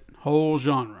that whole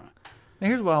genre. Now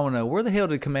here's what I want to know. Where the hell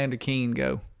did Commander Keen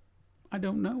go? I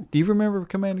don't know. Do you remember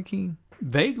Commander Keen?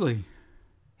 Vaguely.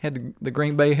 Had the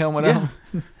Green Bay helmet on?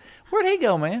 Where'd he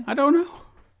go, man? I don't know.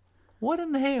 What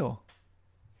in the hell?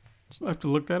 I'll have to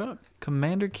look that up.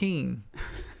 Commander Keen.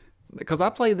 Because I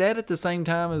played that at the same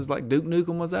time as like Duke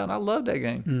Nukem was out, and I loved that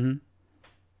game.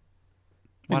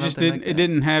 Mm-hmm. It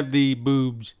didn't have the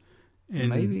boobs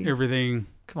and everything.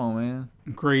 Come on, man.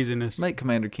 Craziness. Make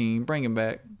Commander Keen. Bring him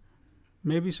back.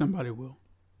 Maybe somebody will.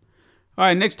 All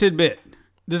right, next tidbit.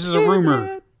 This is a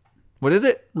rumor. What is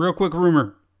it? Real quick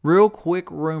rumor.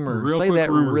 Say that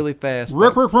rumor. really fast.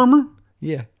 Real quick rumor?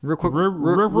 Yeah. Real quick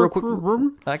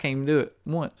rumor? I can't even do it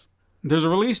once. There's a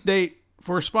release date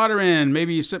for Spider-Man.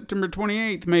 Maybe September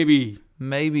 28th, maybe.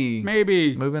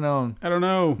 Maybe. Moving on. I don't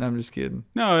know. No, I'm just kidding.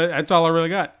 No, that's all I really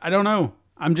got. I don't know.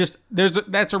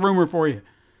 That's a rumor for you.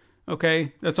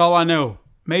 Okay? That's all I know.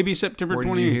 Maybe September 28th.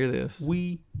 Where did you hear this?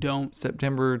 We don't.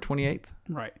 September 28th?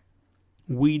 Right.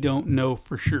 We don't know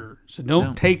for sure. So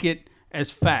don't take it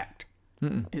as fact.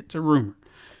 It's a rumor.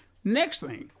 Next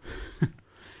thing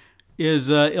is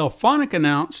Elphonic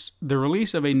announced the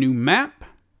release of a new map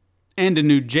and a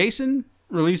new Jason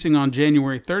releasing on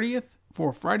January 30th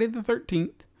for Friday the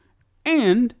 13th.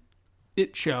 And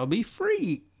it shall be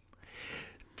free.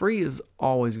 Free is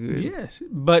always good. Yes,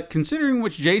 but considering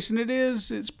which Jason it is,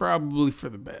 it's probably for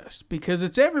the best because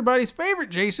it's everybody's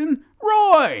favorite Jason,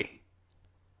 Roy.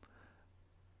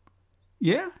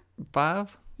 Yeah?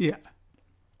 5? Yeah.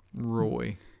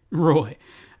 Roy. Roy.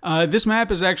 This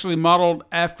map is actually modeled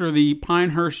after the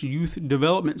Pinehurst Youth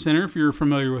Development Center, if you're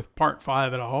familiar with Part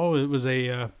 5 at all. It was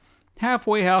a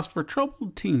halfway house for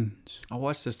troubled teens. I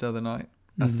watched this the other night.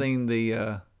 I seen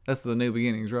the, that's the New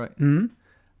Beginnings, right? Mm-hmm.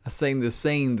 I seen the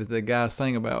scene that the guy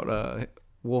sang about,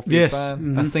 Wolfie's Yes. Fine.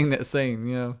 Mm-hmm. I seen that scene,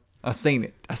 you know. I seen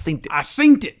it. I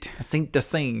synced it. I seen the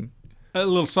scene. A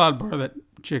little sidebar, that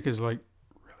chick is like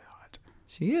really hot.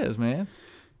 She is, man.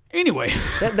 Anyway.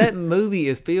 That movie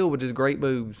is filled with just great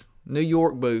boobs. New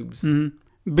York boobs.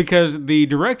 Mm-hmm. Because the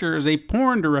director is a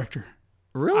porn director.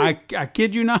 Really? I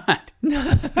kid you not.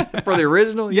 For the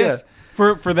original? Yes.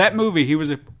 Yeah. For that movie,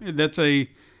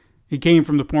 he came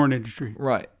from the porn industry.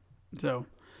 Right. So,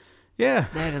 yeah.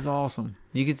 That is awesome.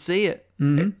 You could see it.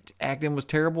 Acting was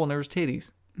terrible and there was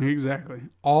titties. Exactly.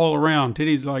 All around.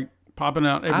 Titties like popping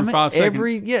out every 5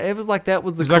 seconds. Yeah, it was like that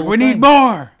was the It's cool like, we thing. need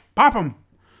more. Pop them.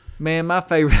 Man, my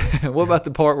favorite. What about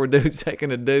the part where dude's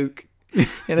taking a Duke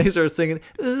and they start singing,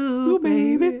 "Ooh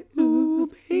baby,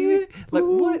 ooh baby"? Like,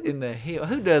 what in the hell?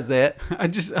 Who does that? I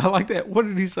like that. What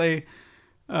did he say?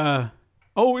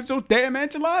 Oh, it's those damn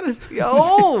enchiladas.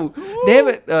 Oh, damn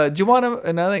it, Joanna.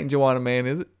 And I think Joanna Man,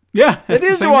 is it? Yeah, It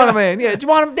is Joanna Man. Yeah,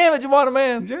 Joanna. Damn it, Joanna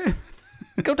Man. Yeah.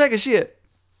 Go take a shit.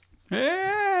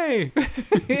 Hey,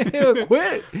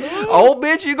 Quit it. Old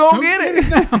bitch, you gonna get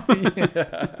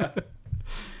it.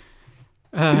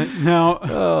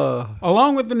 Now,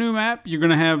 along with the new map, you're going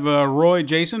to have Roy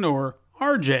Jason, or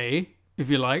RJ, if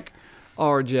you like.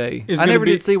 RJ. Is I gonna never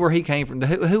be- did see where he came from.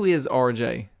 Who is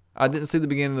RJ? I didn't see the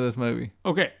beginning of this movie.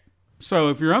 Okay, so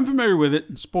if you're unfamiliar with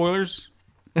it, spoilers,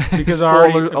 because I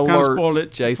already Spoiler kind of alert, spoiled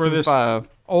it Jason for this 5.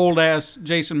 old-ass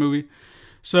Jason movie.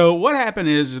 So what happened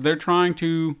is they're trying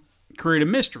to create a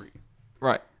mystery.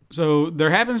 Right. So there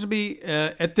happens to be,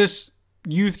 at this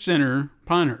youth center,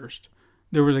 Pinehurst,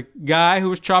 there was a guy who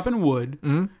was chopping wood,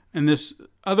 and this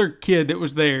other kid that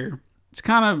was there. It's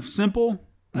kind of simple,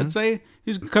 I'd say.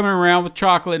 He's coming around with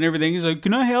chocolate and everything. He's like,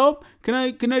 "Can I help? Can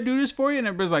I do this for you?" And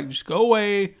everybody's like, "Just go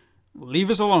away. Leave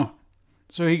us alone."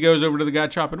 So he goes over to the guy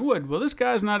chopping wood. Well, this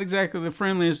guy's not exactly the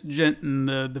friendliest gent in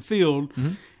the field.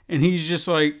 And he's just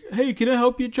like, "Hey, can I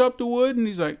help you chop the wood?" And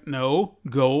he's like, "No,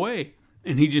 go away."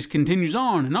 And he just continues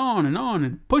on and on and on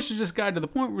and pushes this guy to the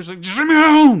point where he's like, "Just leave me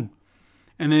alone."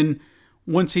 And then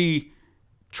once he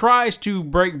tries to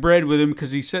break bread with him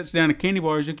because he sets down a candy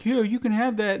bar, he's like, "Here, you can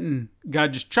have that." And guy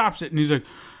just chops it. And he's like,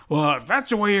 "Well, if that's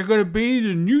the way you're going to be,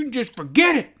 then you just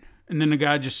forget it." And then the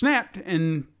guy just snapped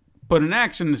and put an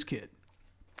axe in this kid.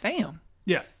 Damn.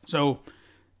 Yeah. So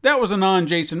that was a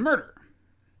non-Jason murder.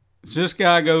 So this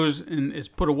guy goes and is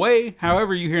put away.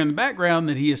 However, you hear in the background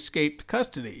that he escaped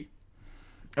custody.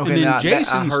 Okay, And then now, I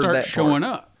Jason heard starts that showing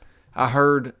part. up. I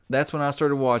heard, that's when I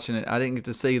started watching it. I didn't get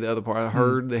to see the other part. I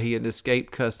heard that he had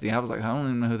escaped custody. I was like, I don't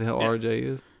even know who the hell RJ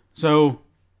is. So,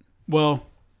 well,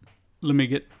 let me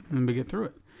get through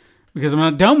it, because I'm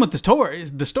not done with the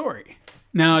story.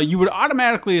 Now, you would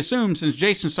automatically assume, since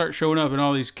Jason starts showing up and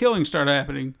all these killings start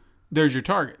happening, there's your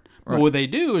target. Right. But what they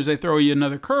do is they throw you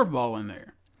another curveball in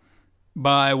there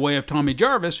by way of Tommy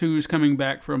Jarvis, who's coming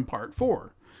back from Part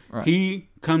 4. Right. He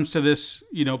comes to this,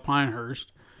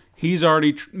 Pinehurst. He's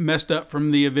already messed up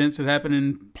from the events that happened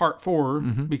in Part 4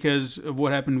 because of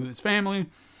what happened with his family.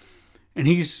 And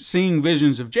he's seeing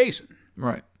visions of Jason.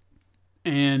 Right.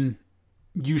 And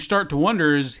you start to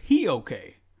wonder, is he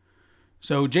okay?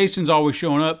 So Jason's always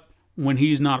showing up when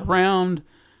he's not around.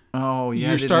 Oh, yeah.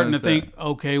 You're starting to think,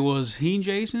 okay, was he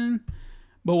Jason?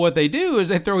 But what they do is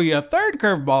they throw you a third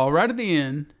curveball right at the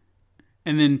end.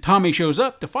 And then Tommy shows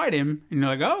up to fight him. And you're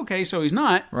like, oh, okay, so he's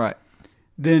not. Right.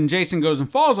 Then Jason goes and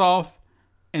falls off,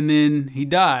 and then he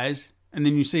dies, and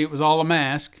then you see it was all a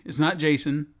mask. It's not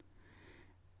Jason.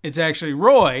 It's actually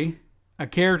Roy, a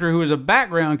character who is a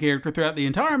background character throughout the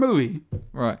entire movie.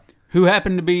 Right. Who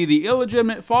happened to be the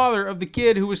illegitimate father of the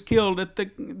kid who was killed at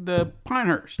the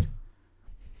Pinehurst.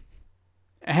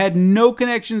 Had no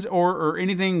connections or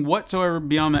anything whatsoever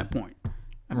beyond that point.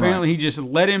 Apparently he just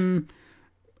let him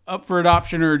up for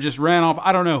adoption or just ran off.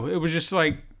 I don't know. It was just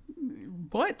like,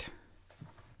 what?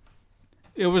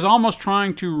 It was almost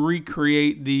trying to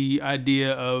recreate the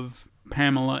idea of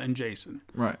Pamela and Jason.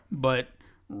 Right. But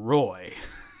Roy.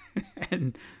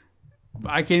 And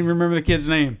I can't even remember the kid's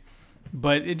name.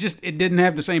 But it didn't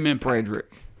have the same impact.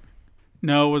 Frederick.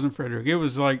 No, it wasn't Frederick. It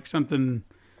was like something,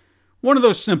 one of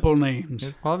those simple names.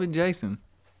 It's probably Jason.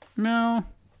 No.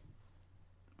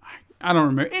 I don't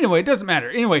remember. Anyway, it doesn't matter.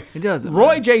 Anyway, it doesn't Roy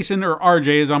matter. Jason, or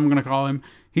RJ as I'm going to call him,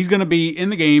 he's going to be in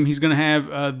the game. He's going to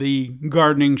have the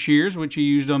gardening shears, which he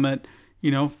used on that,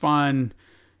 fine.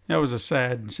 That was a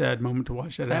sad moment to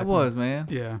watch that happen. Was, man.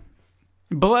 Yeah.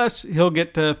 Plus, he'll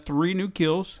get 3 new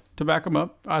kills to back him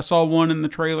up. I saw one in the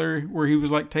trailer where he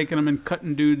was like taking them and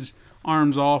cutting dudes'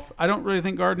 arms off. I don't really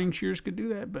think gardening shears could do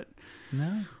that, but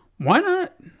no, why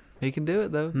not? He can do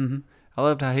it though. Mm-hmm. I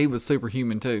loved how he was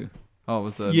superhuman too. All of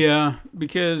a sudden, yeah,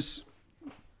 because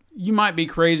you might be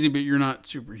crazy, but you're not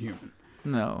superhuman.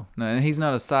 No, and he's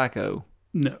not a psycho.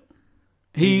 No,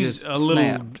 he's just a little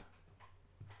snapped.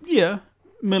 Yeah,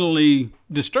 mentally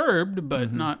disturbed,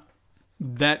 but not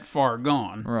that far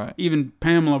gone. Right. Even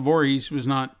Pamela Voorhees was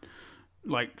not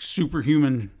like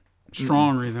superhuman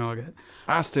strong or anything like that.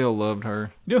 I still loved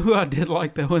her. You know who I did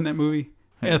like though in that movie?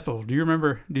 Ethel. Do you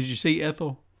remember? Did you see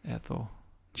Ethel?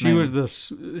 She was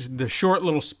the short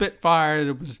little Spitfire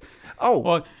that was. Oh,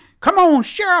 well, come on,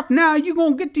 Sheriff! Now you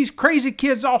gonna get these crazy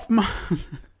kids off my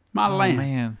land?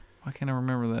 Man, why can't I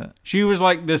remember that? She was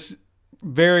like this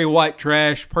very white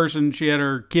trash person. She had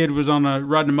her kid was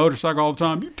riding a motorcycle all the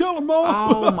time. You tell them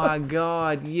all. Oh my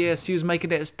God! Yes, she was making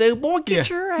that stew. Boy, get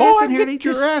your ass in here and eat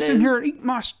this stew. Get your ass in here and eat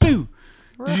my stew.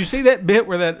 Right. Did you see that bit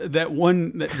where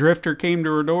that drifter came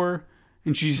to her door?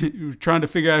 And she's trying to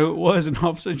figure out who it was, and all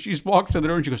of a sudden she just walks to the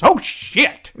door and she goes, "Oh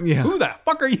shit! Yeah. Who the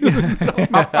fuck are you?"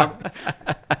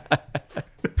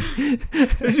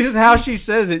 It's just how she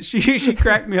says it. She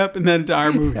cracked me up in that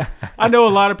entire movie. I know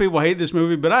a lot of people hate this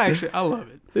movie, but I love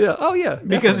it. Yeah. Oh yeah.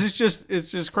 Because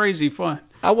it's just crazy fun.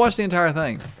 I watched the entire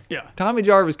thing. Yeah. Tommy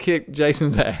Jarvis kicked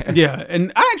Jason's ass. Yeah,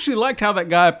 and I actually liked how that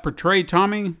guy portrayed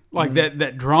Tommy, like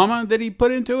that drama that he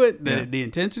put into it, the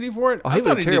intensity for it. Oh, he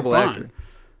was a terrible actor.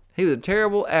 He was a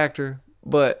terrible actor,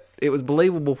 but it was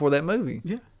believable for that movie.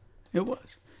 Yeah, it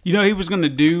was. You know, he was going to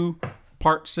do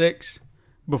part 6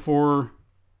 before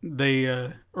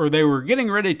they were getting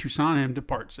ready to sign him to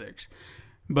part 6.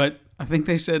 But I think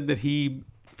they said that he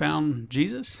found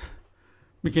Jesus,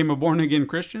 became a born-again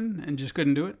Christian, and just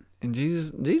couldn't do it. And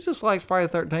Jesus likes Friday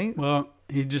the 13th. Well,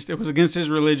 it was against his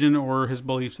religion or his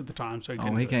beliefs at the time, so he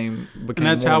couldn't became and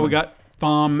that's how we got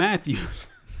Thom Matthews.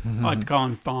 I like to call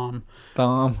him Thom.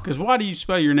 Thom. Because why do you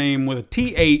spell your name with a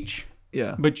T-H,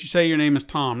 but you say your name is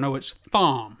Tom? No, it's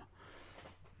Thom.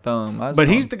 But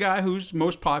he's the guy who's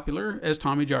most popular as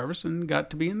Tommy Jarvis and got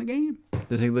to be in the game.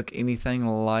 Does he look anything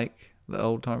like the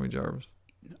old Tommy Jarvis?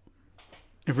 No.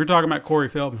 If we're talking about Corey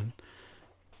Feldman.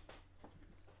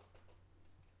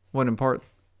 What, in part...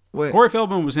 Wait. Corey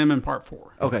Feldman was him in part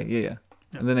 4. Okay, yeah.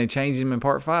 And then they changed him in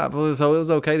part 5. So it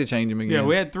was okay to change him again. Yeah,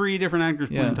 we had 3 different actors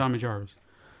playing Tommy Jarvis.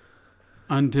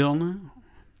 Until now.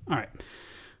 All right.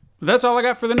 That's all I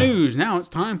got for the news. Now it's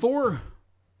time for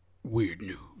weird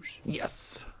news.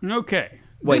 Yes. Okay.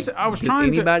 Wait,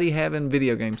 anybody having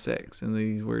video game sex in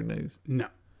these weird news? No.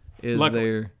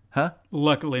 There... Huh?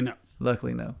 Luckily, no.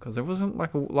 Luckily, no. Because there wasn't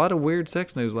like a lot of weird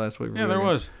sex news last week. Yeah, there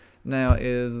was. Now,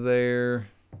 is there...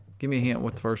 Give me a hint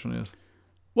what the first one is.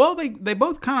 Well, they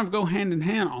both kind of go hand in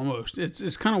hand almost.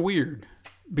 It's kind of weird.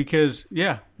 Because,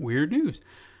 weird news.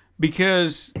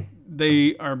 Because...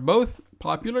 They are both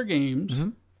popular games,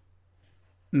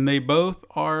 and they both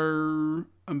are,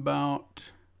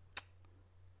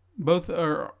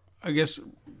 I guess,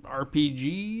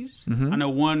 RPGs. I know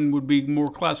one would be more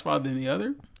classified than the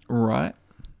other. Right.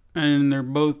 And they're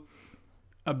both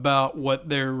about what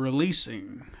they're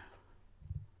releasing.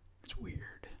 It's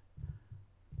weird.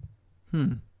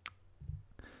 Is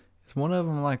one of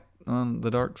them like on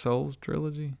the Dark Souls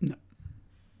trilogy? No.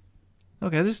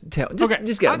 Okay, just go.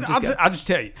 I'll just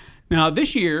tell you. Now,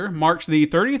 this year marks the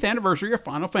 30th anniversary of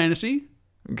Final Fantasy.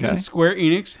 Okay. And Square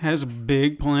Enix has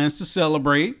big plans to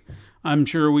celebrate. I'm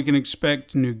sure we can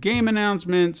expect new game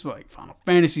announcements like Final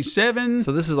Fantasy VII.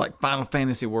 So this is like Final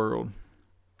Fantasy World.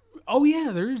 Oh,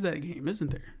 yeah, there is that game, isn't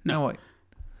there? No, wait.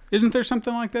 Isn't there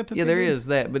something like that? Yeah, there is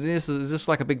that. But is this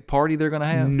like a big party they're going to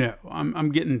have? No,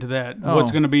 I'm getting to that. Oh.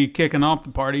 What's going to be kicking off the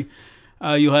party?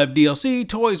 You'll have DLC,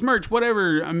 toys, merch,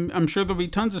 whatever. I'm sure there'll be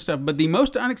tons of stuff. But the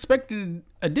most unexpected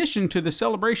addition to the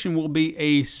celebration will be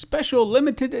a special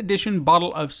limited edition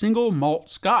bottle of single malt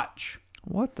scotch.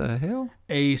 What the hell?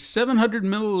 A 700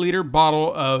 milliliter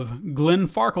bottle of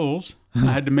Glenfarclas,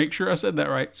 I had to make sure I said that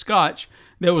right, scotch,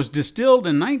 that was distilled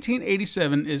in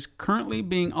 1987 is currently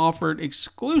being offered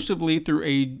exclusively through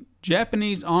a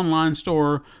Japanese online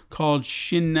store called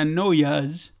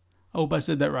Shinanoya's. I hope I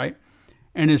said that right.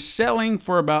 And is selling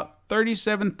for about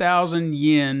 37,000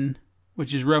 yen,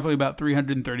 which is roughly about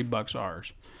 $330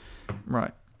 ours.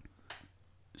 Right.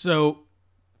 So,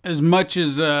 as much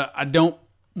as I don't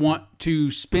want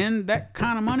to spend that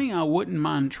kind of money, I wouldn't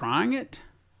mind trying it.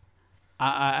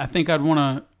 I think I'd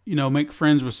want to, make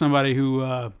friends with somebody who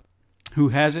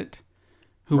has it,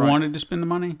 who wanted to spend the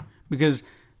money, because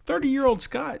 30-year-old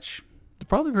scotch. It's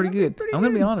probably pretty good. I'm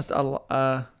going to be honest.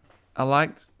 I I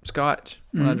liked Scotch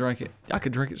when I drank it. I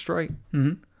could drink it straight.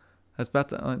 Mm-hmm. That's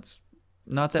it's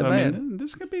not that So, bad. I mean,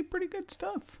 this could be pretty good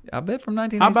stuff. I bet from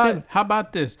 1987. How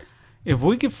about this? If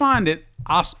we could find it,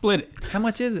 I'll split it. How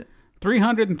much is it?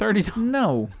 $330.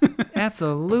 No,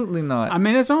 absolutely not. I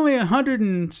mean, it's only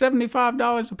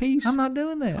 $175 a piece. I'm not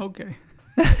doing that. Okay.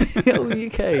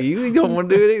 Okay, you don't want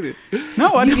to do it either.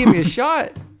 No, I You don't. give me a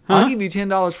shot. I'll give you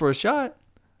 $10 for a shot.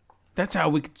 That's how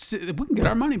we can get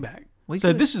our money back. We So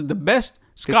could. this is the best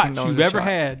scotch $15 you've a ever shot.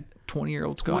 had.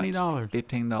 20-year-old Scotch. $20.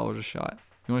 $15 a shot.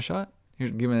 You want a shot? Here,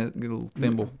 give me a little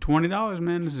thimble. $20,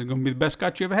 man. This is going to be the best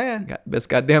scotch you ever had. Got best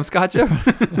goddamn Scotch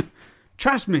ever.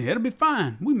 Trust me, it'll be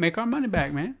fine. We make our money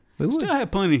back, man. We would. Still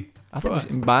have plenty. I think we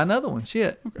should buy another one.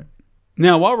 Shit. Okay.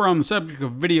 Now, while we're on the subject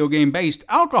of video game-based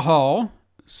alcohol,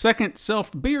 Second Self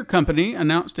Beer Company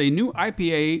announced a new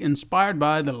IPA inspired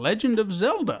by The Legend of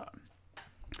Zelda.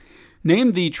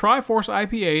 Named the Triforce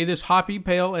IPA, this hoppy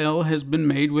pale ale has been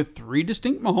made with 3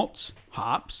 distinct malts,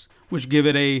 hops, which give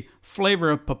it a flavor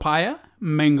of papaya,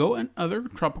 mango, and other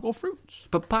tropical fruits.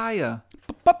 Papaya.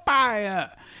 Papaya.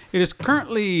 It is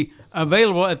currently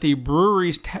available at the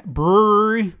brewery's tap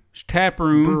room.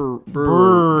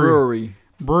 Brewery.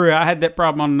 Brewery. I had that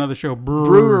problem on another show.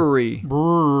 Brewery.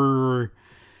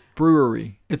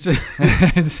 Brewery. It's a,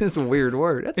 It's just a weird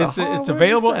word. That's a hard it's word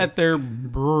available to say. at their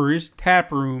brewery's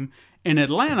tap room in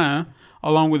Atlanta,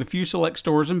 along with a few select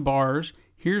stores and bars.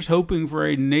 Here's hoping for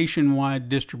a nationwide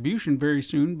distribution very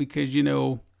soon because,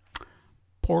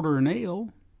 porter and ale.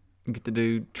 Get to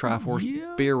do Triforce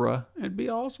Yeah. Beera. It'd be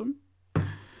awesome.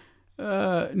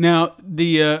 Now,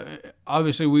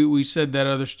 obviously we said that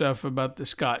other stuff about the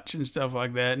scotch and stuff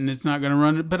like that, and it's not going to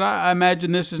run it. But I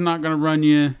imagine this is not going to run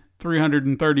you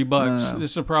 $330. No.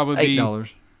 This will probably be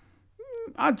 $8.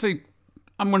 I'd say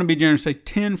I'm going to be generous. Say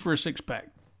 10 for a 6-pack.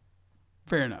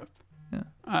 Fair enough. Yeah.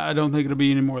 I don't think it'll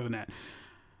be any more than that.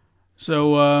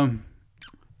 So I'm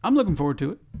looking forward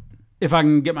to it if I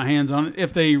can get my hands on it.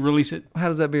 If they release it, How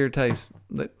does that beer taste?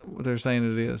 What they're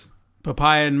saying it is.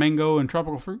 papaya and mango and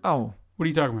tropical fruit. Oh, What are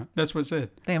you talking about? That's what it said.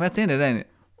 damn, that's in it, ain't it?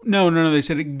 No. They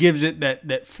said it gives it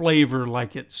that flavor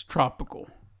like it's tropical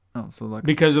Oh, so like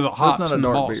because of the hops not a and the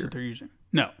dark malts beer. that they're using.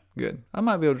 No. good. I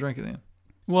might be able to drink it then.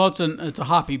 Well, it's a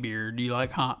hoppy beer. Do you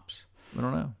like hops? I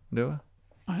don't know. Do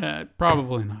I?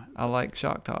 Probably not. I like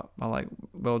Shock Top. I like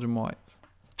Belgian whites.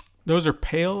 Those are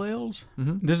pale ales.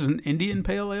 Mm-hmm. This is an Indian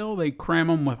pale ale. They cram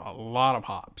them with a lot of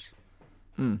hops.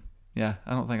 Yeah,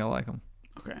 I don't think I like them.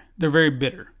 Okay. They're very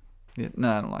bitter. Yeah,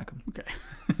 no, I don't like them.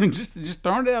 Okay. just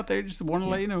throwing it out there. Just want to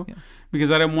let you know. Yeah.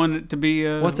 Because I didn't want it to be...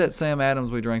 What's that Sam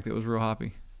Adams we drank that was real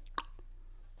hoppy?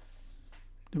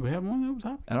 Did we have one that was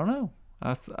hoppy? I don't know.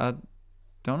 I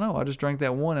don't know. I just drank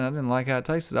that one and I didn't like how it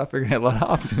tasted. I figured it had a lot of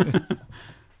hops in it.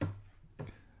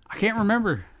 I can't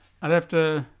remember. I'd have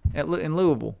to... In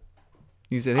Louisville.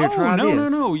 You said, here, try this.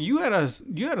 No. You had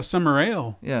a summer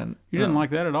ale. Yeah. You didn't like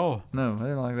that at all. No, I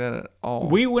didn't like that at all.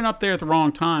 We went up there at the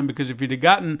wrong time because if you'd have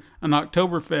gotten an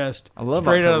Oktoberfest I love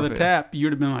straight out of the Oktoberfest. tap,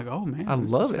 you'd have been like, "Oh man, I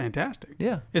this love is it. fantastic."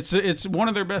 Yeah. It's one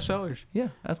of their best sellers. Yeah.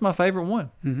 That's my favorite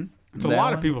one. Mm-hmm. It's a That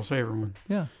lot of one? people's favorite one.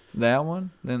 Yeah. That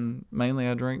one. Then mainly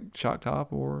I drink Shock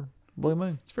Top or Blue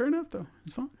Moon. It's fair enough though.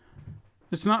 It's fun.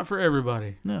 It's not for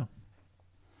everybody. No.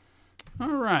 All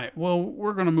right. Well,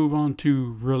 we're gonna move on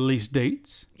to release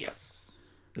dates.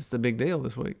 Yes. It's the big deal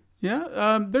this week.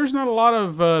 Yeah. There's not a lot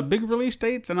of big release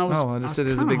dates, and I just said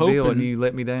it was a big deal and you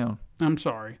let me down. I'm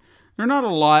sorry. They're not a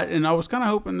lot, and I was kind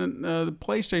of hoping that the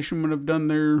PlayStation would have done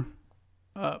their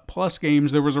Plus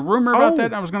games. There was a rumor about that.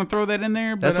 And I was going to throw that in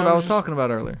there. But That's what I was talking about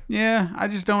earlier. Yeah, I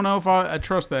just don't know if I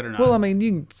trust that or not. Well, I mean,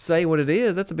 you can say what it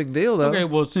is. That's a big deal, though. Okay,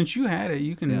 well, since you had it,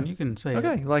 you can say it.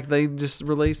 Okay, like they just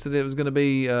released that it was going to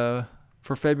be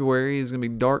for February. It's going to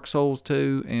be Dark Souls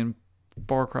 2 and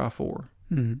Far Cry 4.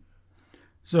 Mm-hmm.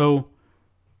 So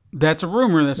that's a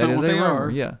rumor. That's That not is what a they rumor. are.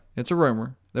 Yeah, it's a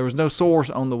rumor. There was no source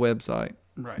on the website.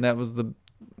 Right. And that was the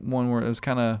one where it was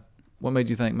kind of what made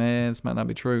you think, man, this might not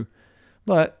be true.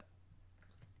 But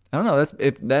I don't know.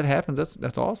 If that happens,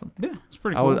 that's awesome. Yeah, it's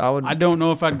pretty cool. I don't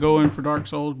know if I'd go in for Dark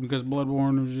Souls because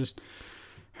Bloodborne was just.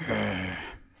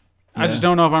 I just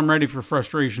don't know if I'm ready for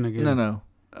frustration again. No.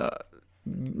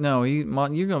 No, you're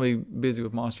going to be busy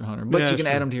with Monster Hunter, but you can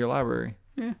add them to your library.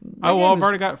 Yeah. I've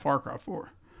already got Far Cry 4.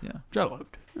 Yeah. Which I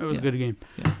loved. It was a good game.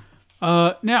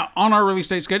 Yeah. Now, on our release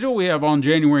date schedule, we have on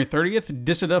January 30th,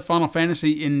 Dissidia Final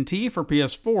Fantasy NT for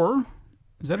PS4.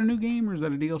 Is that a new game or is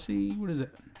that a DLC? What is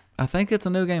it? I think it's a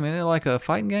new game. Isn't it like a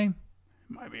fighting game?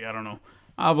 Might be. I don't know.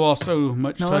 I've lost so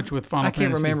much touch with Final Fantasy. I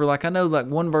can't remember. Like, I know like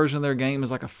one version of their game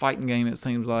is like a fighting game, it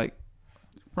seems like.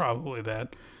 Probably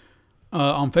that.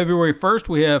 On February 1st,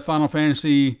 we have Final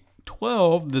Fantasy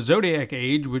 12, The Zodiac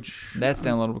Age, which... That's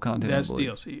downloadable content. That's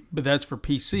DLC, but that's for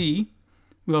PC.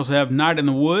 We also have Night in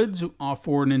the Woods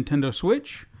for Nintendo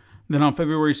Switch. Then on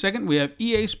February 2nd, we have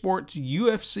EA Sports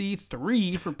UFC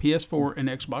 3 for PS4 and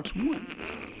Xbox One.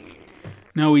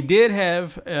 Now, we did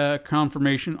have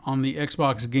confirmation on the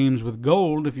Xbox Games with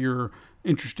Gold. If you're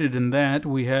interested in that,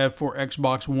 we have for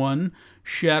Xbox One,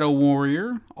 Shadow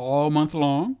Warrior all month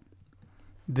long.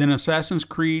 Then Assassin's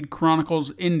Creed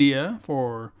Chronicles India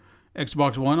for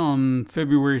Xbox One on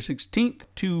February 16th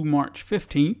to March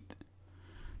 15th.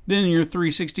 Then your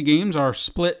 360 games are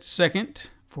Split Second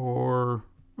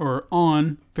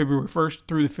on February 1st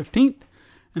through the 15th.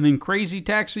 And then Crazy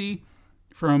Taxi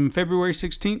from February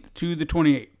 16th to the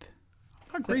 28th.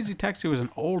 I thought Crazy Taxi was an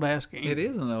old-ass game. It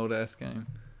is an old-ass game.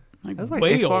 That's like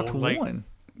Xbox old, One.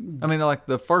 I mean, like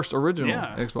the first original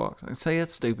Xbox. I say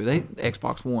that's stupid.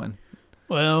 Xbox One.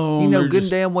 Well, you know good and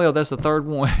damn well that's the third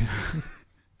one.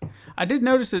 I did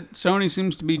notice that Sony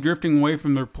seems to be drifting away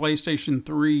from their PlayStation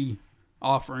 3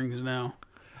 offerings now.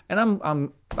 And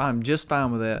I'm just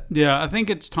fine with that. Yeah, I think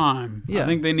it's time. Yeah. I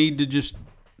think they need to just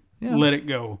let it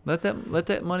go. Let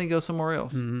that money go somewhere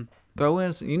else.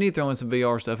 Mm-hmm. You need to throw in some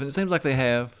VR stuff, and it seems like they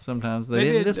have sometimes. They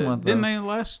did this month. Didn't they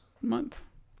last month?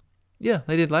 Yeah,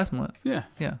 they did last month. Yeah.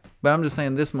 But I'm just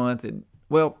saying this month.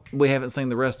 We haven't seen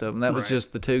the rest of them. That was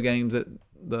just the two games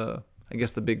that I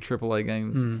guess the big AAA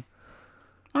games. Mm-hmm.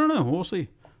 I don't know. We'll see.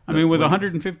 I mean, with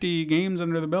 150 games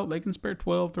under the belt, they can spare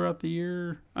 12 throughout the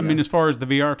year. I mean, as far as the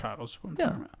VR titles.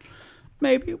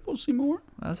 Maybe we'll see more.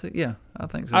 I think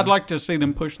so. I'd like to see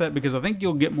them push that because I think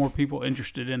you'll get more people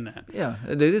interested in that. Yeah,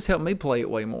 it just helped me play it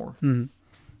way more. Mm-hmm.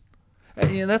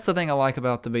 And that's the thing I like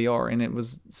about the VR. And it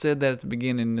was said that at the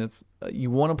beginning, if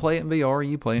you want to play it in VR,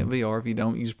 you play it in VR. If you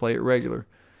don't, you just play it regular.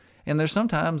 And there's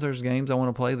games I want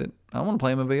to play that I want to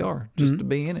play them in VR just to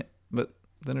be in it. But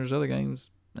then there's other games.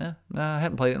 I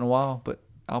haven't played it in a while, but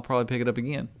I'll probably pick it up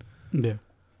again. Yeah.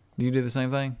 Do you do the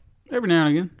same thing? Every now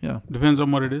and again. Yeah. Depends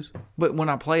on what it is. But when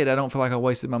I play it, I don't feel like I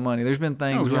wasted my money. There's been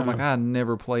things where I'm like, I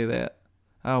never play that.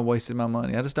 I wasted my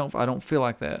money. I don't feel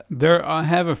like that. I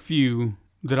have a few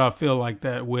that I feel like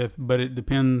that with, but it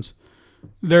depends.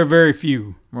 There are very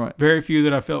few. Right. Very few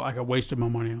that I feel like I wasted my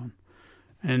money on.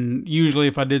 And usually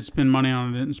if I did spend money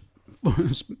on it, I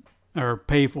didn't or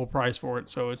pay full price for it.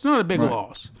 So it's not a big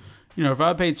loss. You know, if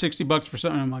I paid $60 for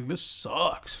something, I'm like, this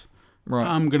sucks. Right.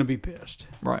 I'm going to be pissed.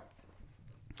 Right.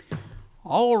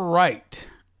 All right.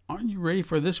 Are you ready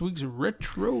for this week's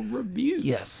retro review?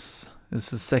 Yes. This is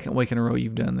the second week in a row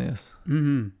you've done this.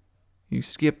 Mm-hmm. You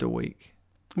skipped a week.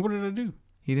 What did I do?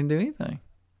 You didn't do anything.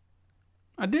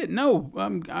 I did. No,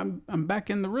 I'm back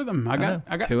in the rhythm. I got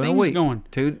two things in a week. going.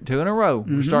 Two in a row.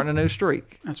 We're starting a new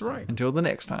streak. That's right. Until the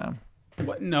next time.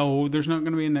 What? No, there's not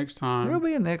going to be a next time. There'll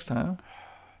be a next time.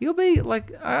 You'll be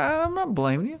like, I'm not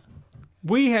blaming you.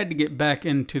 We had to get back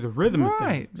into the rhythm of things.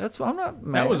 Right. That's why I'm not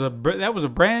mad. That was a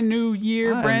brand new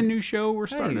year, brand new show. We're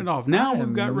starting it off. Now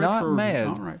we've got retro. I'm not mad.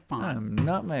 All right, fine. I'm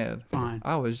not mad. Fine.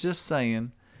 I was just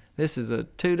saying, this is a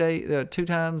 2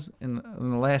 times in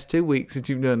the last 2 weeks that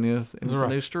you've done this. It's a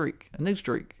new streak. A new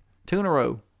streak. 2 in a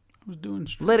row. I was doing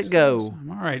streaks. Let it go.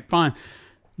 All right, fine.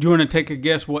 Do you want to take a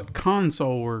guess what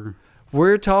console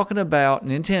we're talking about?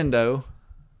 Nintendo.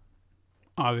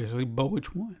 Obviously, but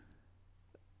which one?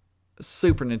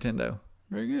 Super Nintendo.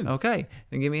 Very good. Okay,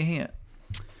 then give me a hint.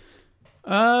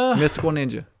 Mystical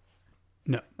Ninja.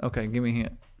 No. Okay, give me a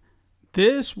hint.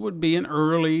 This would be an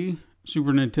early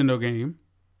Super Nintendo game.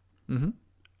 Mm-hmm.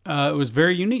 It was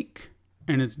very unique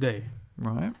in its day.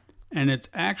 Right. And it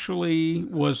actually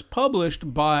was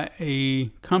published by a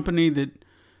company that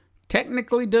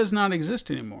technically does not exist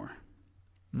anymore.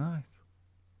 Nice.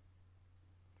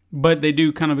 But they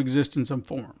do kind of exist in some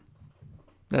form.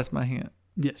 That's my hint.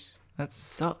 Yes. That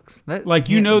sucks. That's like,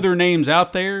 you know their name's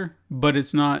out there, but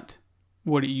it's not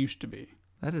what it used to be.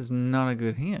 That is not a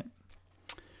good hint.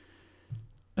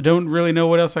 I don't really know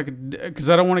what else I could, because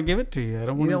I don't want to give it to you. You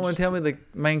don't want to tell me the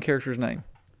main character's name.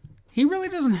 He really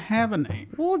doesn't have a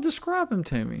name. Well, describe him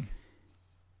to me.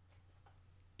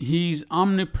 He's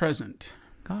omnipresent.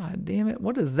 God damn it.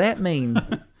 What does that mean?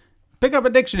 Pick up a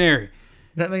dictionary.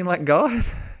 Does that mean like God?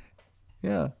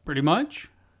 Yeah. Pretty much.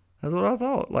 That's what I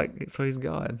thought. Like, so he's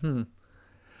God.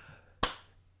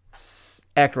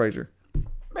 ActRaiser.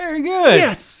 Very good.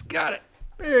 Yes, got it.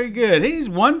 Very good. He's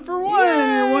 1 for 1.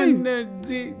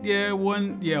 Yay!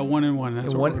 One and one.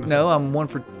 That's what no, I'm 1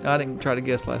 for. I didn't try to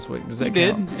guess last week. Does that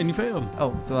count? And you failed.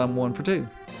 Oh, so I'm 1 for 2.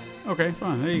 Okay,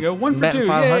 fine. There you go. 1 for batting 2.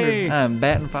 500. Yay! I'm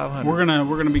batting 500.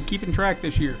 We're gonna be keeping track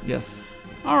this year. Yes.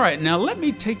 All right. Now let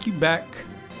me take you back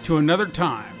to another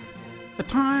time, a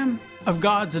time of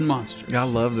gods and monsters. I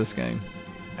love this game.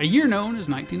 a year known as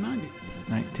 1990.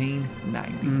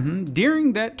 1990.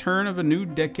 During that turn of a new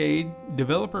decade,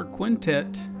 developer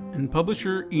Quintet and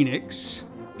publisher Enix,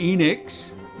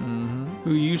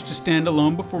 who used to stand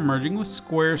alone before merging with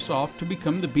Squaresoft to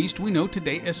become the beast we know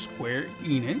today as Square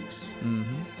Enix,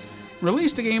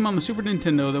 released a game on the Super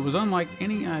Nintendo that was unlike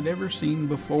any I'd ever seen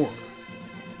before.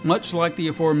 Much like the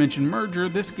aforementioned merger,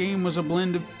 this game was a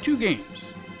blend of two games,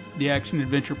 the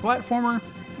action-adventure platformer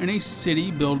and a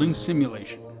city-building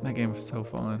simulation. That game was so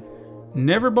fun.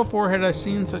 Never before had I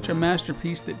seen such a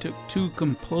masterpiece that took two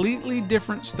completely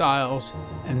different styles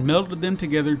and melded them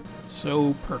together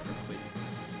so perfectly.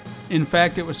 In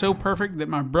fact, it was so perfect that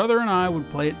my brother and I would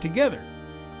play it together.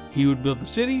 He would build the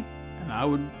city, and I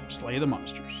would slay the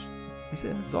monsters.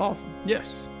 It's awesome.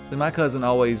 Yes. See, my cousin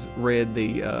always read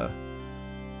the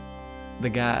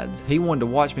guides. He wanted to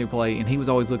watch me play, and he was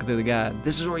always looking through the guide.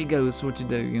 This is where you go. This is what you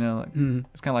do. You know,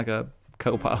 It's kind of like a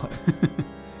co-pilot.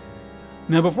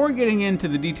 Now, before getting into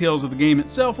the details of the game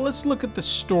itself, let's look at the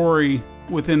story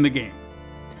within the game.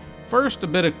 First, a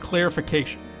bit of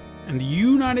clarification. In the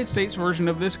United States version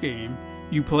of this game,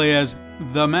 you play as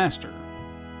the Master.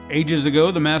 Ages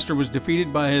ago, the Master was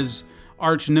defeated by his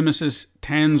arch-nemesis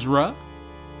Tanzra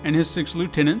and his 6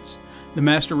 lieutenants. The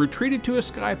Master retreated to a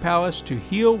sky palace to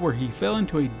heal where he fell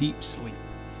into a deep sleep.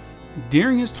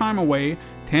 During his time away,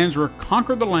 Tanzra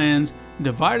conquered the lands,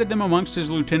 divided them amongst his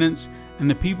lieutenants, and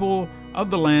the people of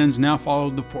the lands now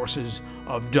followed the forces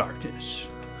of darkness.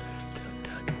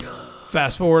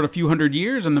 Fast forward a few hundred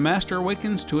years, and the Master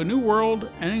awakens to a new world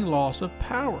and a loss of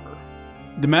power.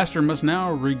 The Master must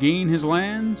now regain his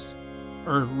powers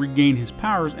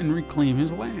and reclaim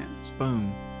his lands.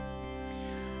 Boom.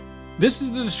 This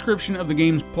is the description of the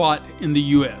game's plot in the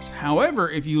US. However,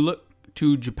 if you look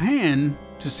to Japan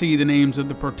to see the names of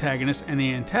the protagonist and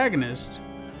the antagonist,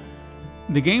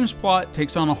 the game's plot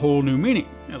takes on a whole new meaning,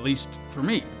 at least for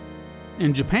me.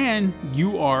 In Japan,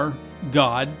 you are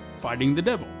God fighting the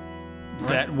devil. Right.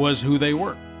 That was who they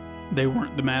were. They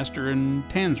weren't the Master and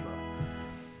Tanzra.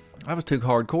 I was too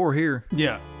hardcore here.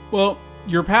 Yeah. Well,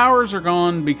 your powers are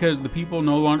gone because the people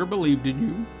no longer believed in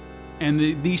you. And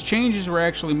these changes were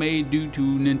actually made due to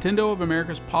Nintendo of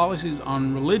America's policies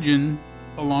on religion,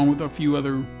 along with a few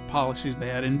other policies they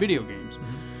had in video games.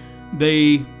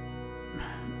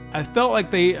 I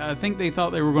think they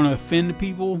thought they were going to offend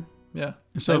people. Yeah.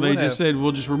 So they just said,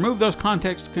 we'll just remove those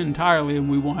contexts entirely and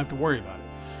we won't have to worry about it.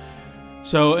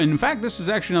 So, in fact, this is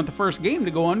actually not the first game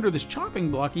to go under this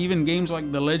chopping block. Even games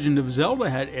like The Legend of Zelda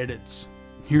had edits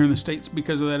here in the States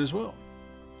because of that as well.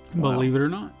 Wow. Believe it or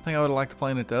not. I think I would have liked to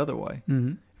play it the other way.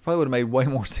 Mm-hmm. Probably would have made way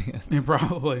more sense. Yeah,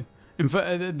 probably. In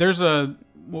fact, there's a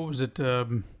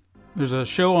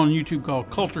show on YouTube called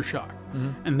Culture Shock,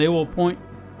 and they will point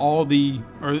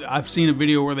I've seen a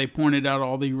video where they pointed out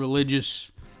all the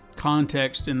religious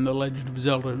context in The Legend of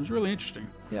Zelda. It was really interesting.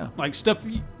 Yeah. Like stuff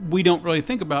we don't really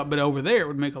think about, but over there it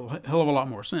would make a hell of a lot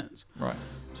more sense. Right.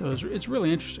 So it's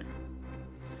really interesting.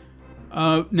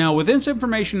 Now, with this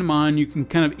information in mind, you can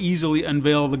kind of easily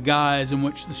unveil the guise in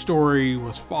which the story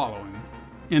was following.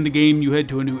 In the game, you head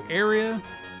to a new area,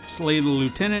 slay the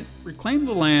lieutenant, reclaim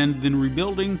the land, then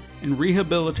rebuilding and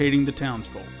rehabilitating the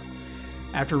townsfolk.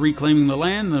 After reclaiming the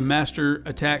land, the Master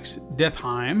attacks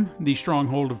Deathheim, the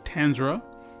stronghold of Tanzra.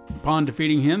 Upon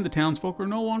defeating him, the townsfolk are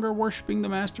no longer worshipping the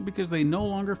Master because they no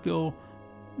longer feel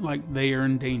like they are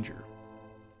in danger.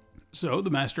 So the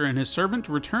Master and his servant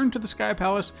return to the Sky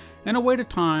Palace and await a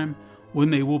time when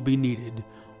they will be needed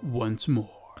once more.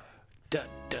 Dun,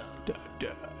 dun. Dun,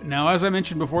 dun. Now, as I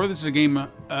mentioned before, this is a game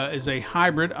is a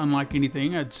hybrid unlike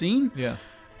anything I'd seen. Yeah.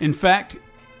 In fact,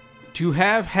 to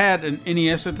have had an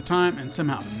NES at the time and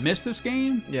somehow miss this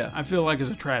game, I feel like is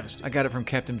a travesty. I got it from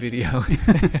Captain Video.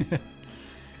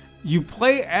 You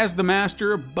play as the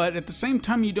Master, but at the same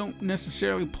time, you don't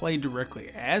necessarily play directly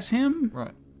as him.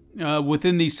 Right.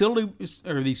 Within the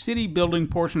city building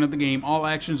portion of the game, all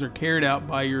actions are carried out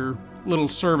by your little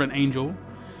servant angel.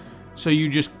 So you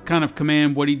just kind of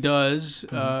command what he does.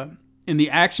 Mm-hmm. In the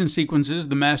action sequences,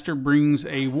 the Master brings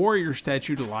a warrior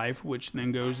statue to life, which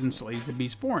then goes and slays the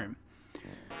beast for him.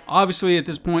 Obviously, at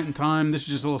this point in time, this is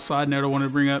just a little side note I wanted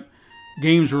to bring up.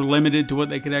 Games were limited to what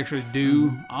they could actually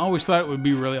do. Mm-hmm. I always thought it would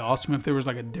be really awesome if there was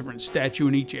like a different statue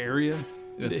in each area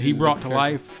that he brought to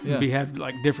life. Yeah. And have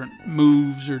like different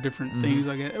moves or different things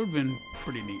like that. It would have been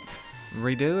pretty neat.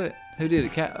 Redo it? Who did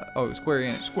it? Square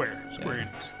Enix. Square Enix.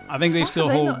 I think they still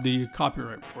hold the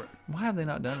copyright for it. Why have they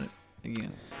not done it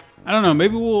again? I don't know.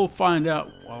 Maybe we'll find out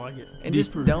while I get and deeper.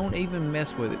 Just don't even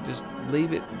mess with it. Just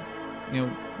leave it.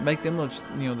 Make them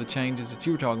the changes that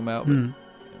you were talking about. But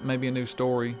maybe a new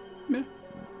story. Yeah.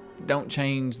 don't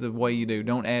change the way you do.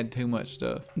 Don't add too much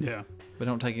stuff. Yeah. But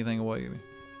don't take anything away.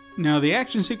 Now, the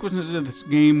action sequences of this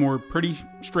game were pretty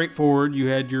straightforward. You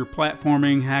had your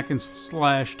platforming, hack and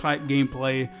slash type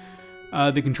gameplay.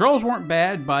 The controls weren't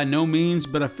bad by no means,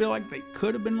 but I feel like they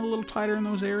could have been a little tighter in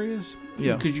those areas.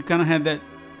 Yeah. Because you kind of had that,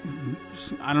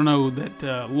 I don't know,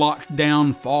 that locked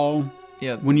down fall.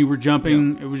 Yeah. When you were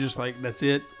jumping, it was just like, that's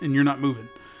it, and you're not moving.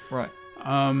 Right.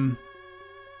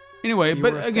 Anyway,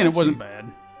 but again, it wasn't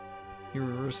bad.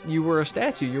 You were a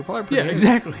statue. You were probably pretty heavy.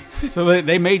 Exactly. So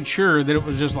they made sure that it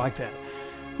was just like that.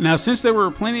 Now, since there were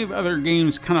plenty of other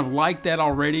games kind of like that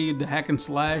already, the hack and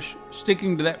slash,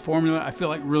 sticking to that formula, I feel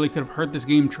like really could have hurt this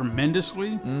game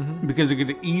tremendously because it could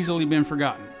have easily been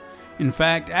forgotten. In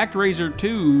fact, ActRaiser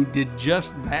 2 did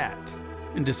just that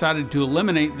and decided to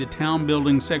eliminate the town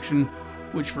building section,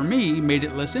 which for me made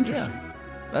it less interesting.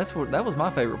 Yeah. That was my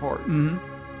favorite part.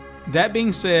 That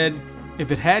being said,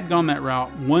 if it had gone that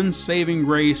route, one saving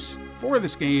grace for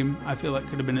this game, I feel like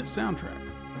could have been its soundtrack.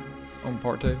 On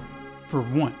part 2? For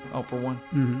one. Oh, for one?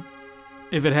 Mm-hmm.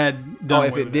 If it had done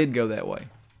if it did go that way.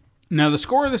 Now, the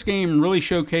score of this game really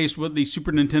showcased what the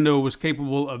Super Nintendo was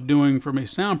capable of doing from a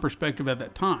sound perspective at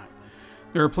that time.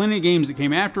 There are plenty of games that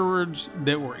came afterwards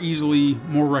that were easily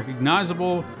more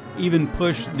recognizable, even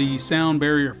pushed the sound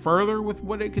barrier further with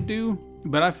what it could do,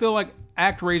 but I feel like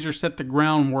ActRaiser set the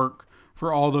groundwork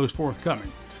for all those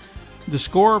forthcoming. The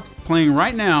score playing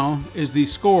right now is the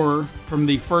score from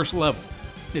the first level.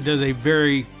 It does a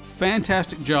very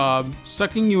fantastic job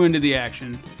sucking you into the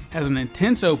action, has an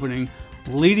intense opening,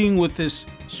 leading with this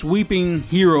sweeping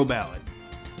hero ballad.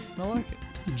 I like it.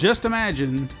 Just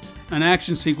imagine an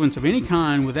action sequence of any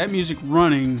kind with that music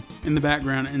running in the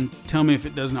background and tell me if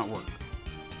it does not work.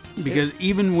 Because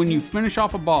even when you finish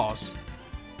off a boss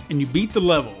and you beat the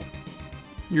level,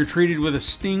 you're treated with a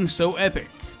sting so epic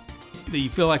that you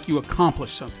feel like you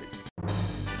accomplished something.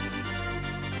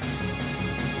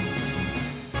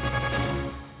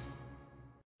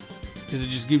 Because it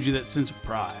just gives you that sense of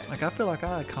pride. Like, I feel like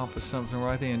I accomplished something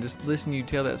right then, just listening to you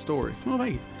tell that story. Well,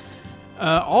 thank you.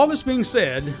 All this being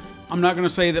said, I'm not going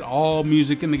to say that all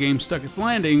music in the game stuck its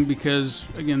landing because,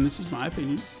 again, this is my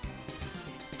opinion.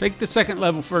 Take the second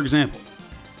level, for example.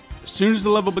 As soon as the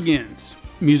level begins,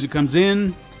 music comes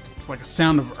in. It's like a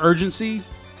sound of urgency,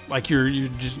 like you're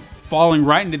just falling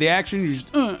right into the action. You're just,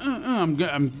 I'm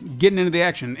getting into the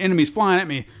action. Enemies flying at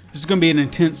me. This is going to be an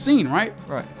intense scene, right?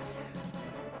 Right.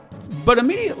 But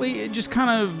immediately, it just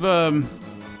kind of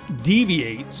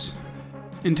deviates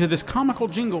into this comical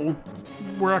jingle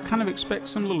where I kind of expect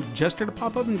some little jester to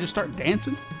pop up and just start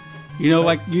dancing. You know,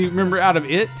 like you remember out of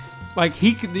It? Like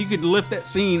you could lift that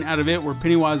scene out of It where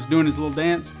Pennywise is doing his little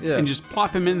dance and just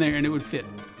plop him in there and it would fit.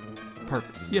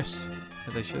 Perfect. Yes.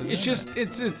 They should. It's just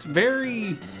it's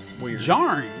very weird,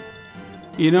 jarring.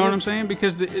 You know what I'm saying?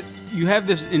 Because you have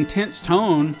this intense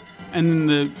tone, and then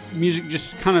the music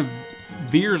just kind of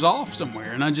veers off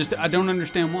somewhere, and I don't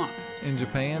understand why. In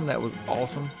Japan, that was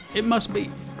awesome. It must be.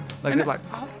 Like they're like,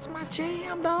 oh, that's my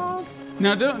jam, dog.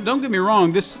 Now, don't get me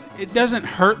wrong. It doesn't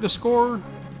hurt the score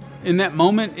in that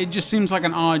moment. It just seems like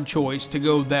an odd choice to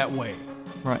go that way.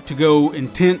 Right. To go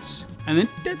intense and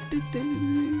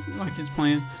then like it's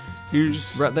playing. You're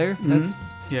just right there. Mm-hmm.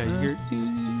 Yeah, you hear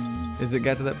it. Has it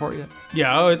got to that part yet?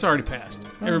 Yeah, it's already passed.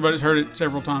 Everybody's heard it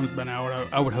several times by now.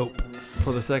 I would hope.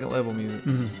 For the second level music.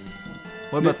 Mm-hmm.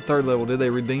 What about the third level? Did they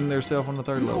redeem themselves on the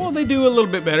third level? Well, they do a little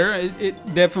bit better.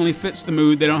 It definitely fits the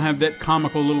mood. They don't have that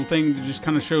comical little thing that just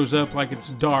kind of shows up like it's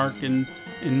dark and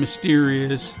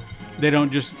mysterious. They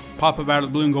don't just pop up out of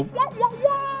the blue and go, wah, wah,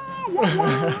 wah, wah,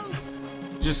 wah.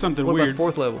 Just something weird. What about the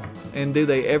fourth level? And do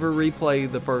they ever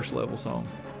replay the first level song?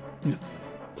 No.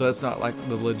 So that's not like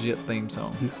the legit theme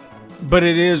song? No. But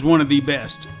it is one of the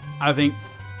best. I think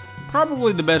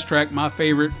probably the best track, my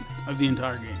favorite of the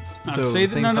entire game. Not to say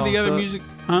that none of the other music,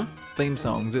 Theme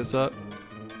songs, it suck?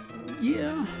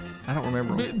 Yeah. I don't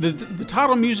remember. The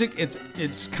title music,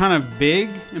 it's kind of big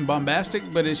and bombastic,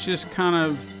 but it's just kind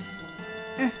of,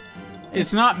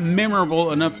 It's not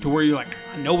memorable enough to where you're like,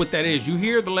 I know what that is. You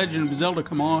hear The Legend of Zelda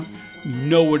come on, you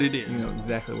know what it is. You know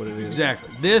exactly what it is.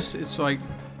 Exactly. This, it's like,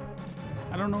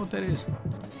 I don't know what that is.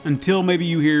 Until maybe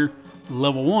you hear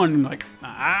level 1, and like,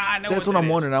 I know. So that's what I'm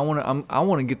wondering. I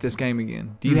want to get this game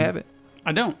again. Do you have it?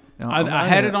 I don't. I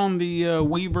had it on the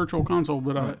Wii Virtual Console,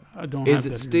 but I don't have it. Is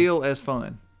it still as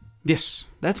fun? Yes.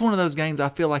 That's one of those games I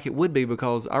feel like it would be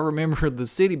because I remember the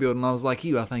city building. I was like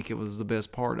you. I think it was the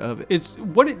best part of it. It's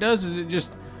what it does is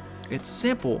it's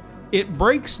simple. It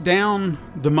breaks down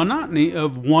the monotony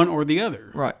of one or the other.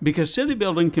 Right. Because city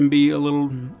building can be a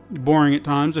little boring at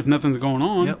times if nothing's going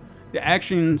on. Yep. The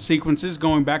action sequences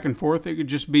going back and forth, it could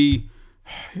just be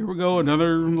here we go,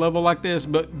 another level like this.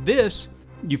 But this,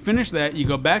 you finish that, you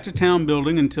go back to town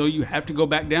building until you have to go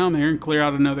back down there and clear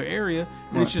out another area.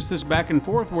 And it's just this back and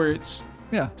forth where it's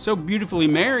so beautifully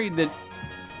married that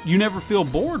you never feel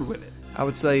bored with it. I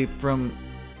would say from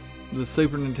the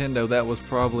Super Nintendo, that was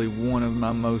probably one of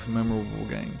my most memorable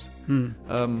games.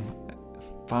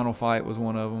 Final Fight was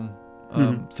one of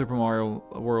them. Super Mario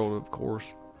World, of course.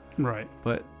 Right.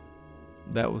 But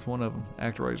that was one of them,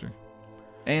 ActRaiser.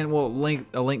 And, well,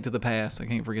 A Link to the Past. I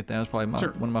can't forget that. That was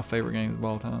probably one of my favorite games of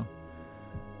all time.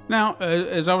 Now,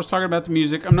 as I was talking about the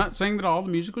music, I'm not saying that all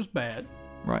the music was bad.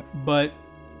 Right. But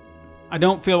I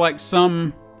don't feel like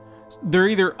they're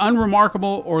either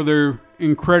unremarkable or they're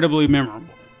incredibly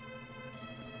memorable.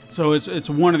 So it's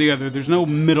one or the other. There's no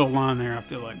middle line there, I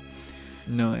feel like.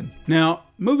 None. Now,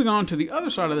 moving on to the other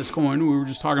side of this coin, we were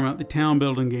just talking about the town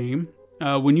building game.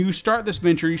 When you start this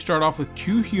venture, you start off with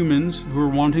 2 humans who are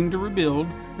wanting to rebuild,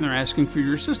 and they're asking for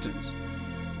your assistance.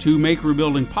 To make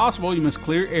rebuilding possible, you must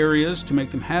clear areas to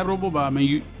make them habitable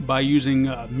by using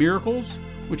miracles,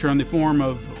 which are in the form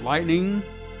of lightning,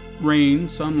 rain,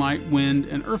 sunlight, wind,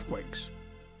 and earthquakes,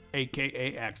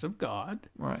 a.k.a. acts of God.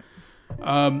 Right.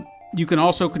 You can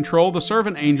also control the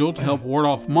servant angel to help ward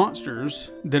off monsters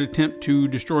that attempt to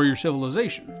destroy your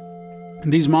civilization.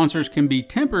 And these monsters can be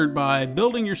tempered by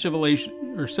building your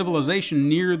civilization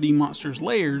near the monsters'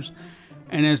 lairs,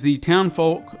 and as the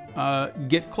townfolk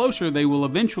get closer, they will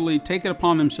eventually take it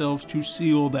upon themselves to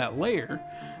seal that lair.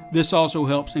 This also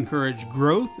helps encourage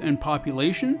growth and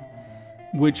population,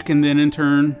 which can then in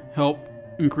turn help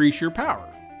increase your power.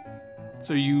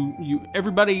 So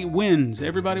everybody wins.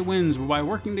 Everybody wins by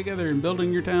working together and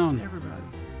building your town.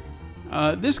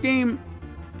 Everybody. This game,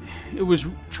 it was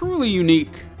truly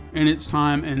unique in its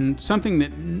time and something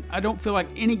that I don't feel like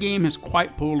any game has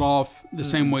quite pulled off the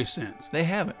same way since. They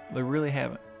haven't. They really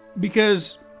haven't.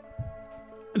 Because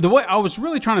the way I was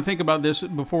really trying to think about this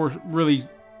before really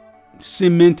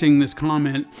cementing this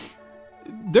comment,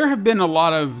 there have been a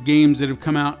lot of games that have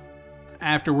come out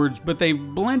afterwards, but they've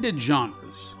blended genres.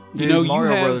 Dude,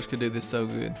 Mario Brothers could do this so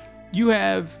good. You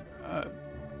have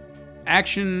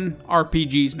action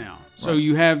RPGs now. So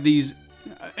you have these...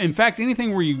 In fact,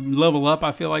 anything where you level up,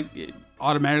 I feel like it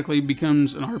automatically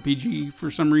becomes an RPG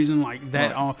for some reason. Like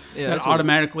that, that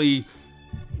automatically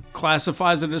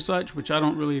classifies it as such, which I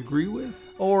don't really agree with.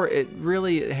 Or it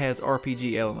has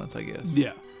RPG elements, I guess.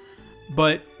 Yeah.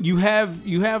 But you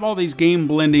have all these game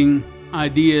blending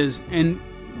ideas, and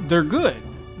they're good.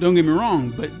 Don't get me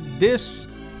wrong, but this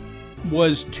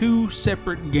was 2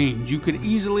 separate games. You could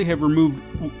easily have removed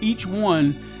each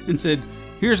one and said,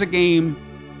 here's a game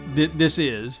that this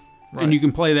is, and you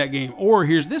can play that game. Or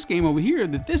here's this game over here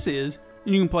that this is,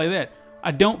 and you can play that.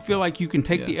 I don't feel like you can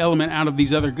take the element out of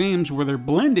these other games where they're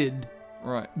blended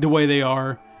the way they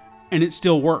are, and it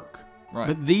still work. Right.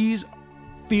 But these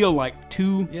feel like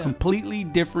 2 completely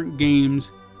different games.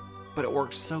 But it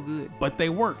works so good. But they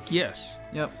work, yes.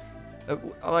 Yep.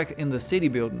 Like in the city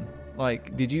building.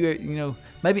 Like, did you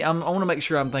maybe I want to make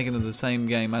sure I'm thinking of the same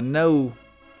game. I know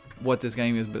what this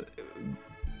game is, but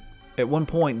at one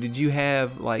point, did you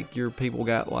have, like, your people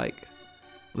got, like,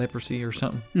 leprosy or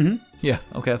something? Mm-hmm. Yeah.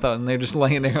 Okay, I thought, and they're just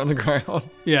laying there on the ground.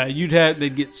 Yeah,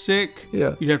 they'd get sick.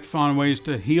 Yeah. You'd have to find ways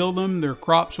to heal them. Their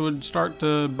crops would start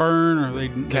to burn,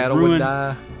 or cattle would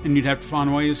die. And you'd have to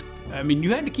find ways. I mean,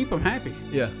 you had to keep them happy.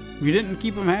 Yeah. If you didn't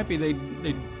keep them happy,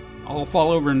 they'd all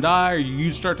fall over and die, or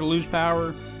you'd start to lose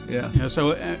power. Yeah.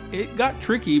 So it got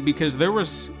tricky because there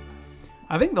was...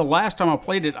 I think the last time I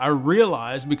played it, I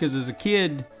realized, because as a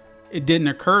kid... It didn't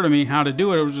occur to me how to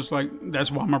do it. It was just like,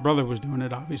 that's why my brother was doing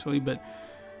it, obviously. But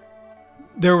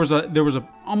there was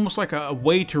almost like a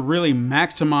way to really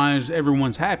maximize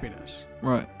everyone's happiness.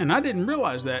 Right. And I didn't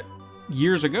realize that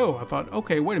years ago. I thought,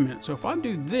 okay, wait a minute. So if I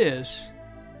do this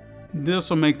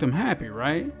will make them happy,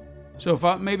 right? So if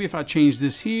I change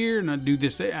this here and I do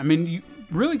this, I mean, you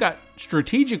really got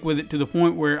strategic with it to the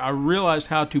point where I realized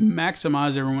how to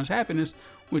maximize everyone's happiness,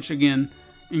 which again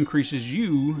increases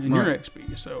you and your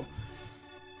XP. So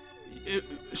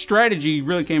strategy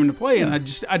really came into play, and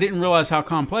I didn't realize how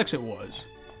complex it was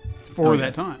for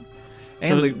that time.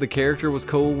 And so the character was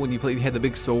cool when you played. You had the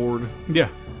big sword. Yeah.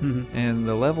 Mm-hmm. And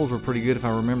the levels were pretty good, if I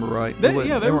remember right. They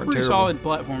were pretty solid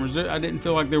platformers. I didn't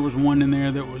feel like there was one in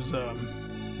there that was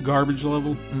garbage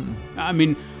level. Mm-mm. I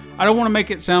mean, I don't want to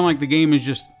make it sound like the game is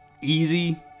just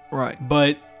easy. Right.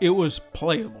 But it was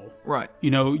playable. Right.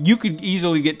 You could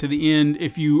easily get to the end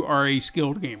if you are a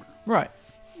skilled gamer. Right.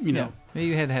 You know. Yeah,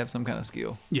 you had to have some kind of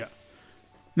skill. Yeah.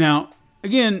 Now,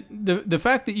 again, the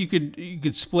fact that you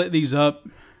could split these up,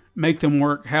 make them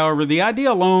work. However, the idea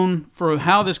alone for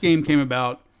how this game came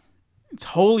about It's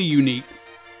wholly unique.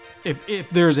 If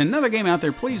there's another game out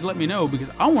there, please let me know, because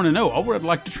I want to know. I would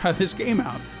like to try this game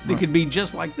out. It could be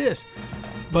just like this.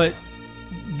 But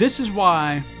this is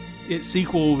why its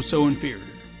sequel was so inferior.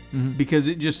 Because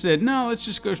it just said, no, let's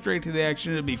just go straight to the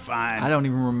action. It'll be fine. I don't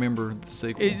even remember the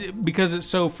sequel. Because it's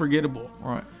so forgettable.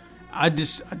 Right. I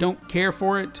don't care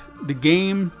for it.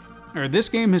 This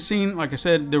game has seen, like I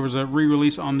said, there was a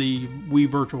re-release on the Wii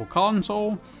Virtual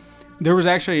Console. There was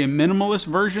actually a minimalist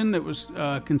version that was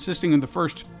consisting of the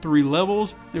first 3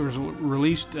 levels. It was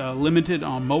released limited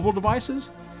on mobile devices.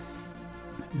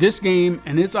 This game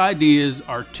and its ideas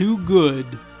are too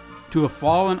good to have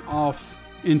fallen off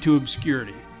into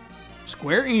obscurity.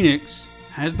 Square Enix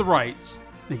has the rights.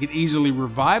 They could easily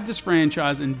revive this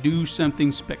franchise and do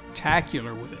something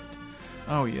spectacular with it.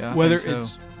 Oh, yeah. Whether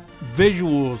it's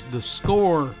visuals, the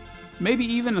score, maybe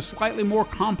even a slightly more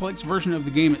complex version of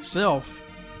the game itself.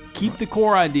 Keep the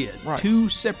core idea. Right. 2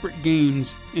 separate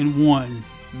games in one.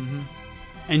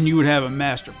 And you would have a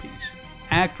masterpiece.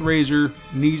 ActRaiser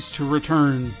needs to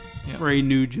return for a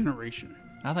new generation.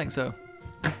 I think so.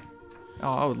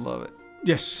 Oh, I would love it.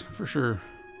 Yes, for sure.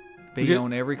 Be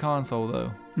on every console,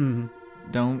 though.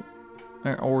 Don't...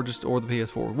 Or the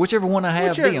PS4. Whichever one I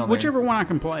have, be on there. Whichever one I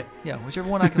can play. Yeah, whichever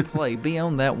one I can play. Be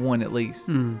on that one at least.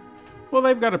 Well,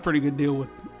 they've got a pretty good deal with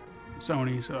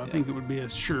Sony, so I think it would be a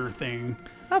sure thing.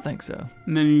 I think so.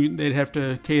 And then they'd have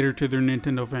to cater to their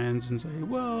Nintendo fans and say,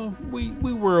 well, we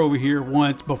were over here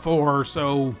once before,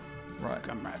 so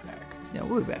come right back. Yeah,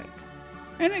 we'll be back.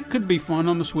 And it could be fun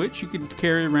on the Switch. You could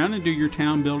carry around and do your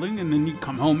town building, and then you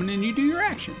come home and then you do your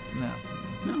action. No.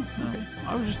 Okay.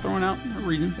 I was just throwing out a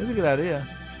reason. It's a good idea.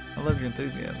 I love your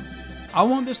enthusiasm. I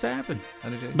want this to happen. I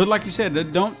do too. But like you said,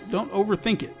 don't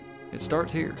overthink it. It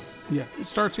starts here. Yeah, it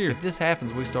starts here. If this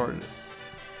happens, we started it.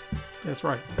 That's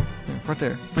right. Yeah, right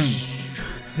there.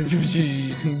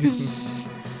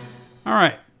 All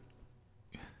right.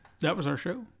 That was our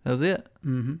show. That was it.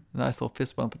 Nice little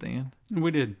fist bump at the end. We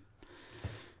did.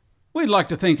 We'd like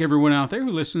to thank everyone out there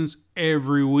who listens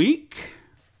every week.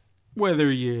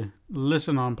 Whether you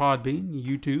listen on Podbean,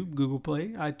 YouTube, Google Play,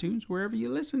 iTunes, wherever you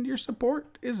listen, your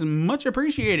support is much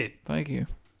appreciated. Thank you.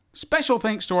 Special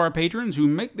thanks to our patrons who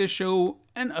make this show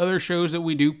and other shows that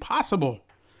we do possible.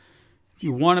 If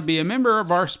you want to be a member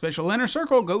of our special inner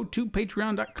circle, go to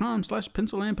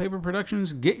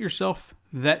patreon.com/pencilandpaperproductions. Get yourself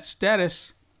that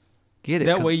status. Get it.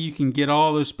 That way you can get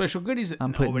all those special goodies that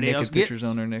nobody else gets. I'm putting naked pictures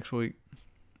on there next week.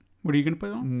 What are you going to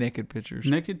put on? Naked pictures.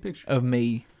 Naked pictures. Of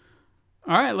me.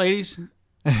 All right, ladies.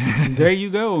 There you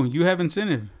go. You have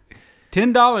incentive.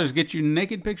 $10 gets you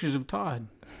naked pictures of Todd.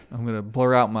 I'm going to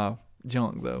blur out my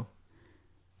junk, though.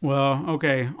 Well,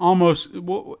 okay. Almost.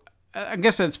 Well, I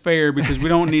guess that's fair because we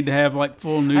don't need to have like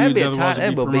full nudes. That would be a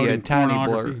tiny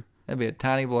blur. That'd be a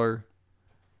tiny blur.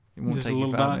 It won't take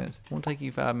you 5 minutes. It won't take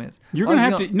you 5 minutes. You're going to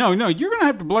have to. No, you're going to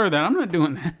have to blur that. I'm not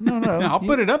doing that. No. I'll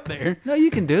put it up there. No,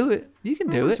 you can do it. You can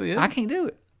do it. I can't do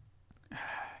it.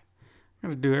 Got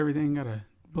to do everything. Got to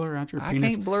blur out your penis. I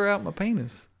can't blur out my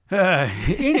penis.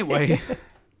 Anyway.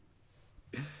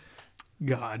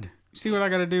 God. See what I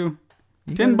got to do?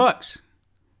 $10. $10.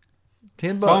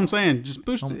 That's all I'm saying. Just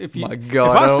boost it. If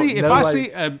I see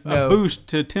a boost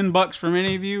to $10 from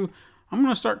any of you, I'm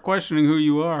going to start questioning who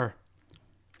you are.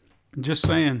 Just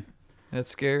saying.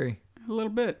 That's scary. A little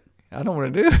bit. I don't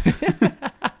want to do it.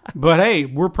 But hey,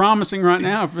 we're promising right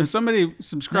now if somebody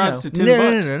subscribes to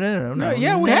 $10. No.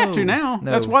 Yeah, we have to now.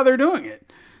 No. That's why they're doing it.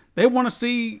 They want to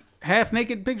see half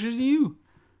naked pictures of you.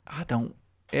 I don't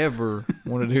ever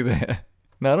want to do that.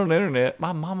 Not on the internet.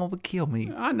 My mama would kill me.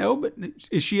 I know, but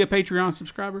is she a Patreon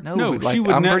subscriber? No, she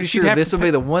would. I'm pretty sure this would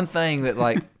be the one thing that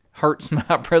like hurts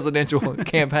my presidential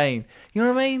campaign. You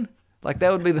know what I mean? Like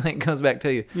that would be the thing that comes back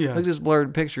to you. Yeah. Look at this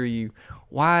blurred picture of you.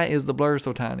 Why is the blur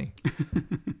so tiny?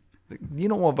 You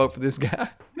don't want to vote for this guy.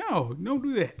 No, don't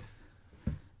do that.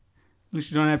 At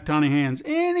least you don't have tiny hands.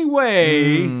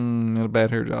 Anyway. Not a bad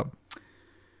hair job.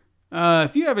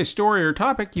 If you have a story or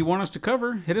topic you want us to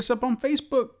cover, hit us up on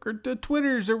Facebook or the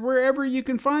Twitters or wherever you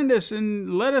can find us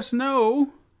and let us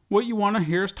know what you want to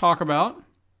hear us talk about.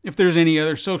 If there's any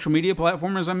other social media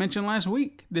platform, as I mentioned last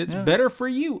week, that's better for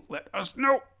you, let us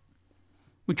know.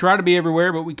 We try to be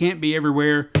everywhere, but we can't be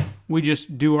everywhere. We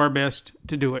just do our best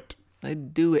to do it. They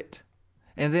do it.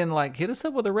 And then, hit us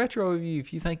up with a retro review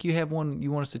if you think you have one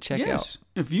you want us to check out.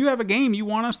 If you have a game you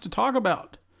want us to talk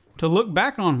about, to look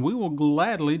back on, we will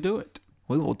gladly do it.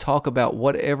 We will talk about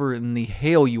whatever in the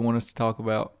hell you want us to talk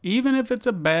about. Even if it's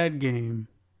a bad game,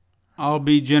 I'll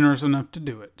be generous enough to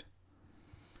do it.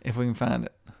 If we can find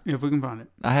it. If we can find it.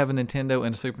 I have a Nintendo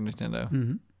and a Super Nintendo.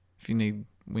 Mm-hmm. If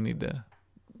we need to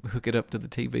hook it up to the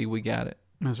TV, we got it.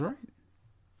 That's right.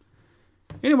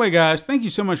 Anyway, guys, thank you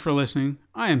so much for listening.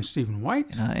 I am Stephen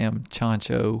White. And I am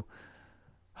Chancho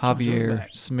Javier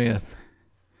Smith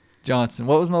Johnson.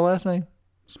 What was my last name?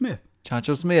 Smith.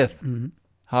 Chancho Smith. Mm-hmm.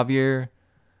 Javier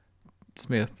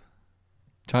Smith.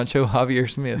 Chancho Javier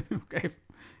Smith. Okay.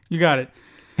 You got it.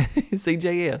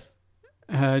 CJS.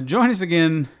 Join us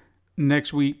again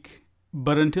next week.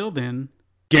 But until then,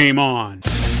 game on.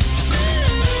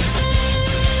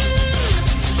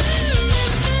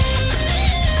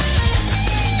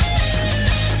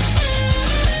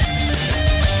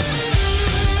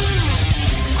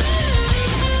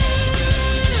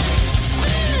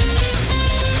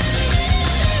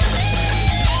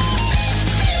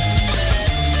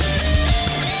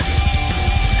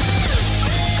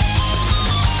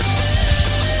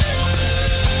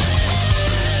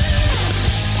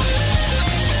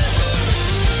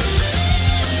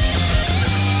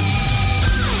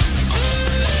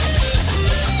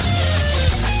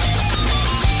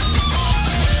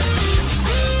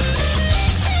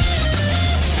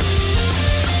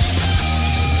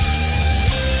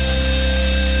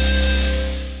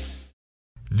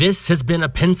 This has been a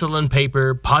Pencil and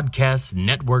Paper Podcast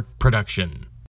Network production.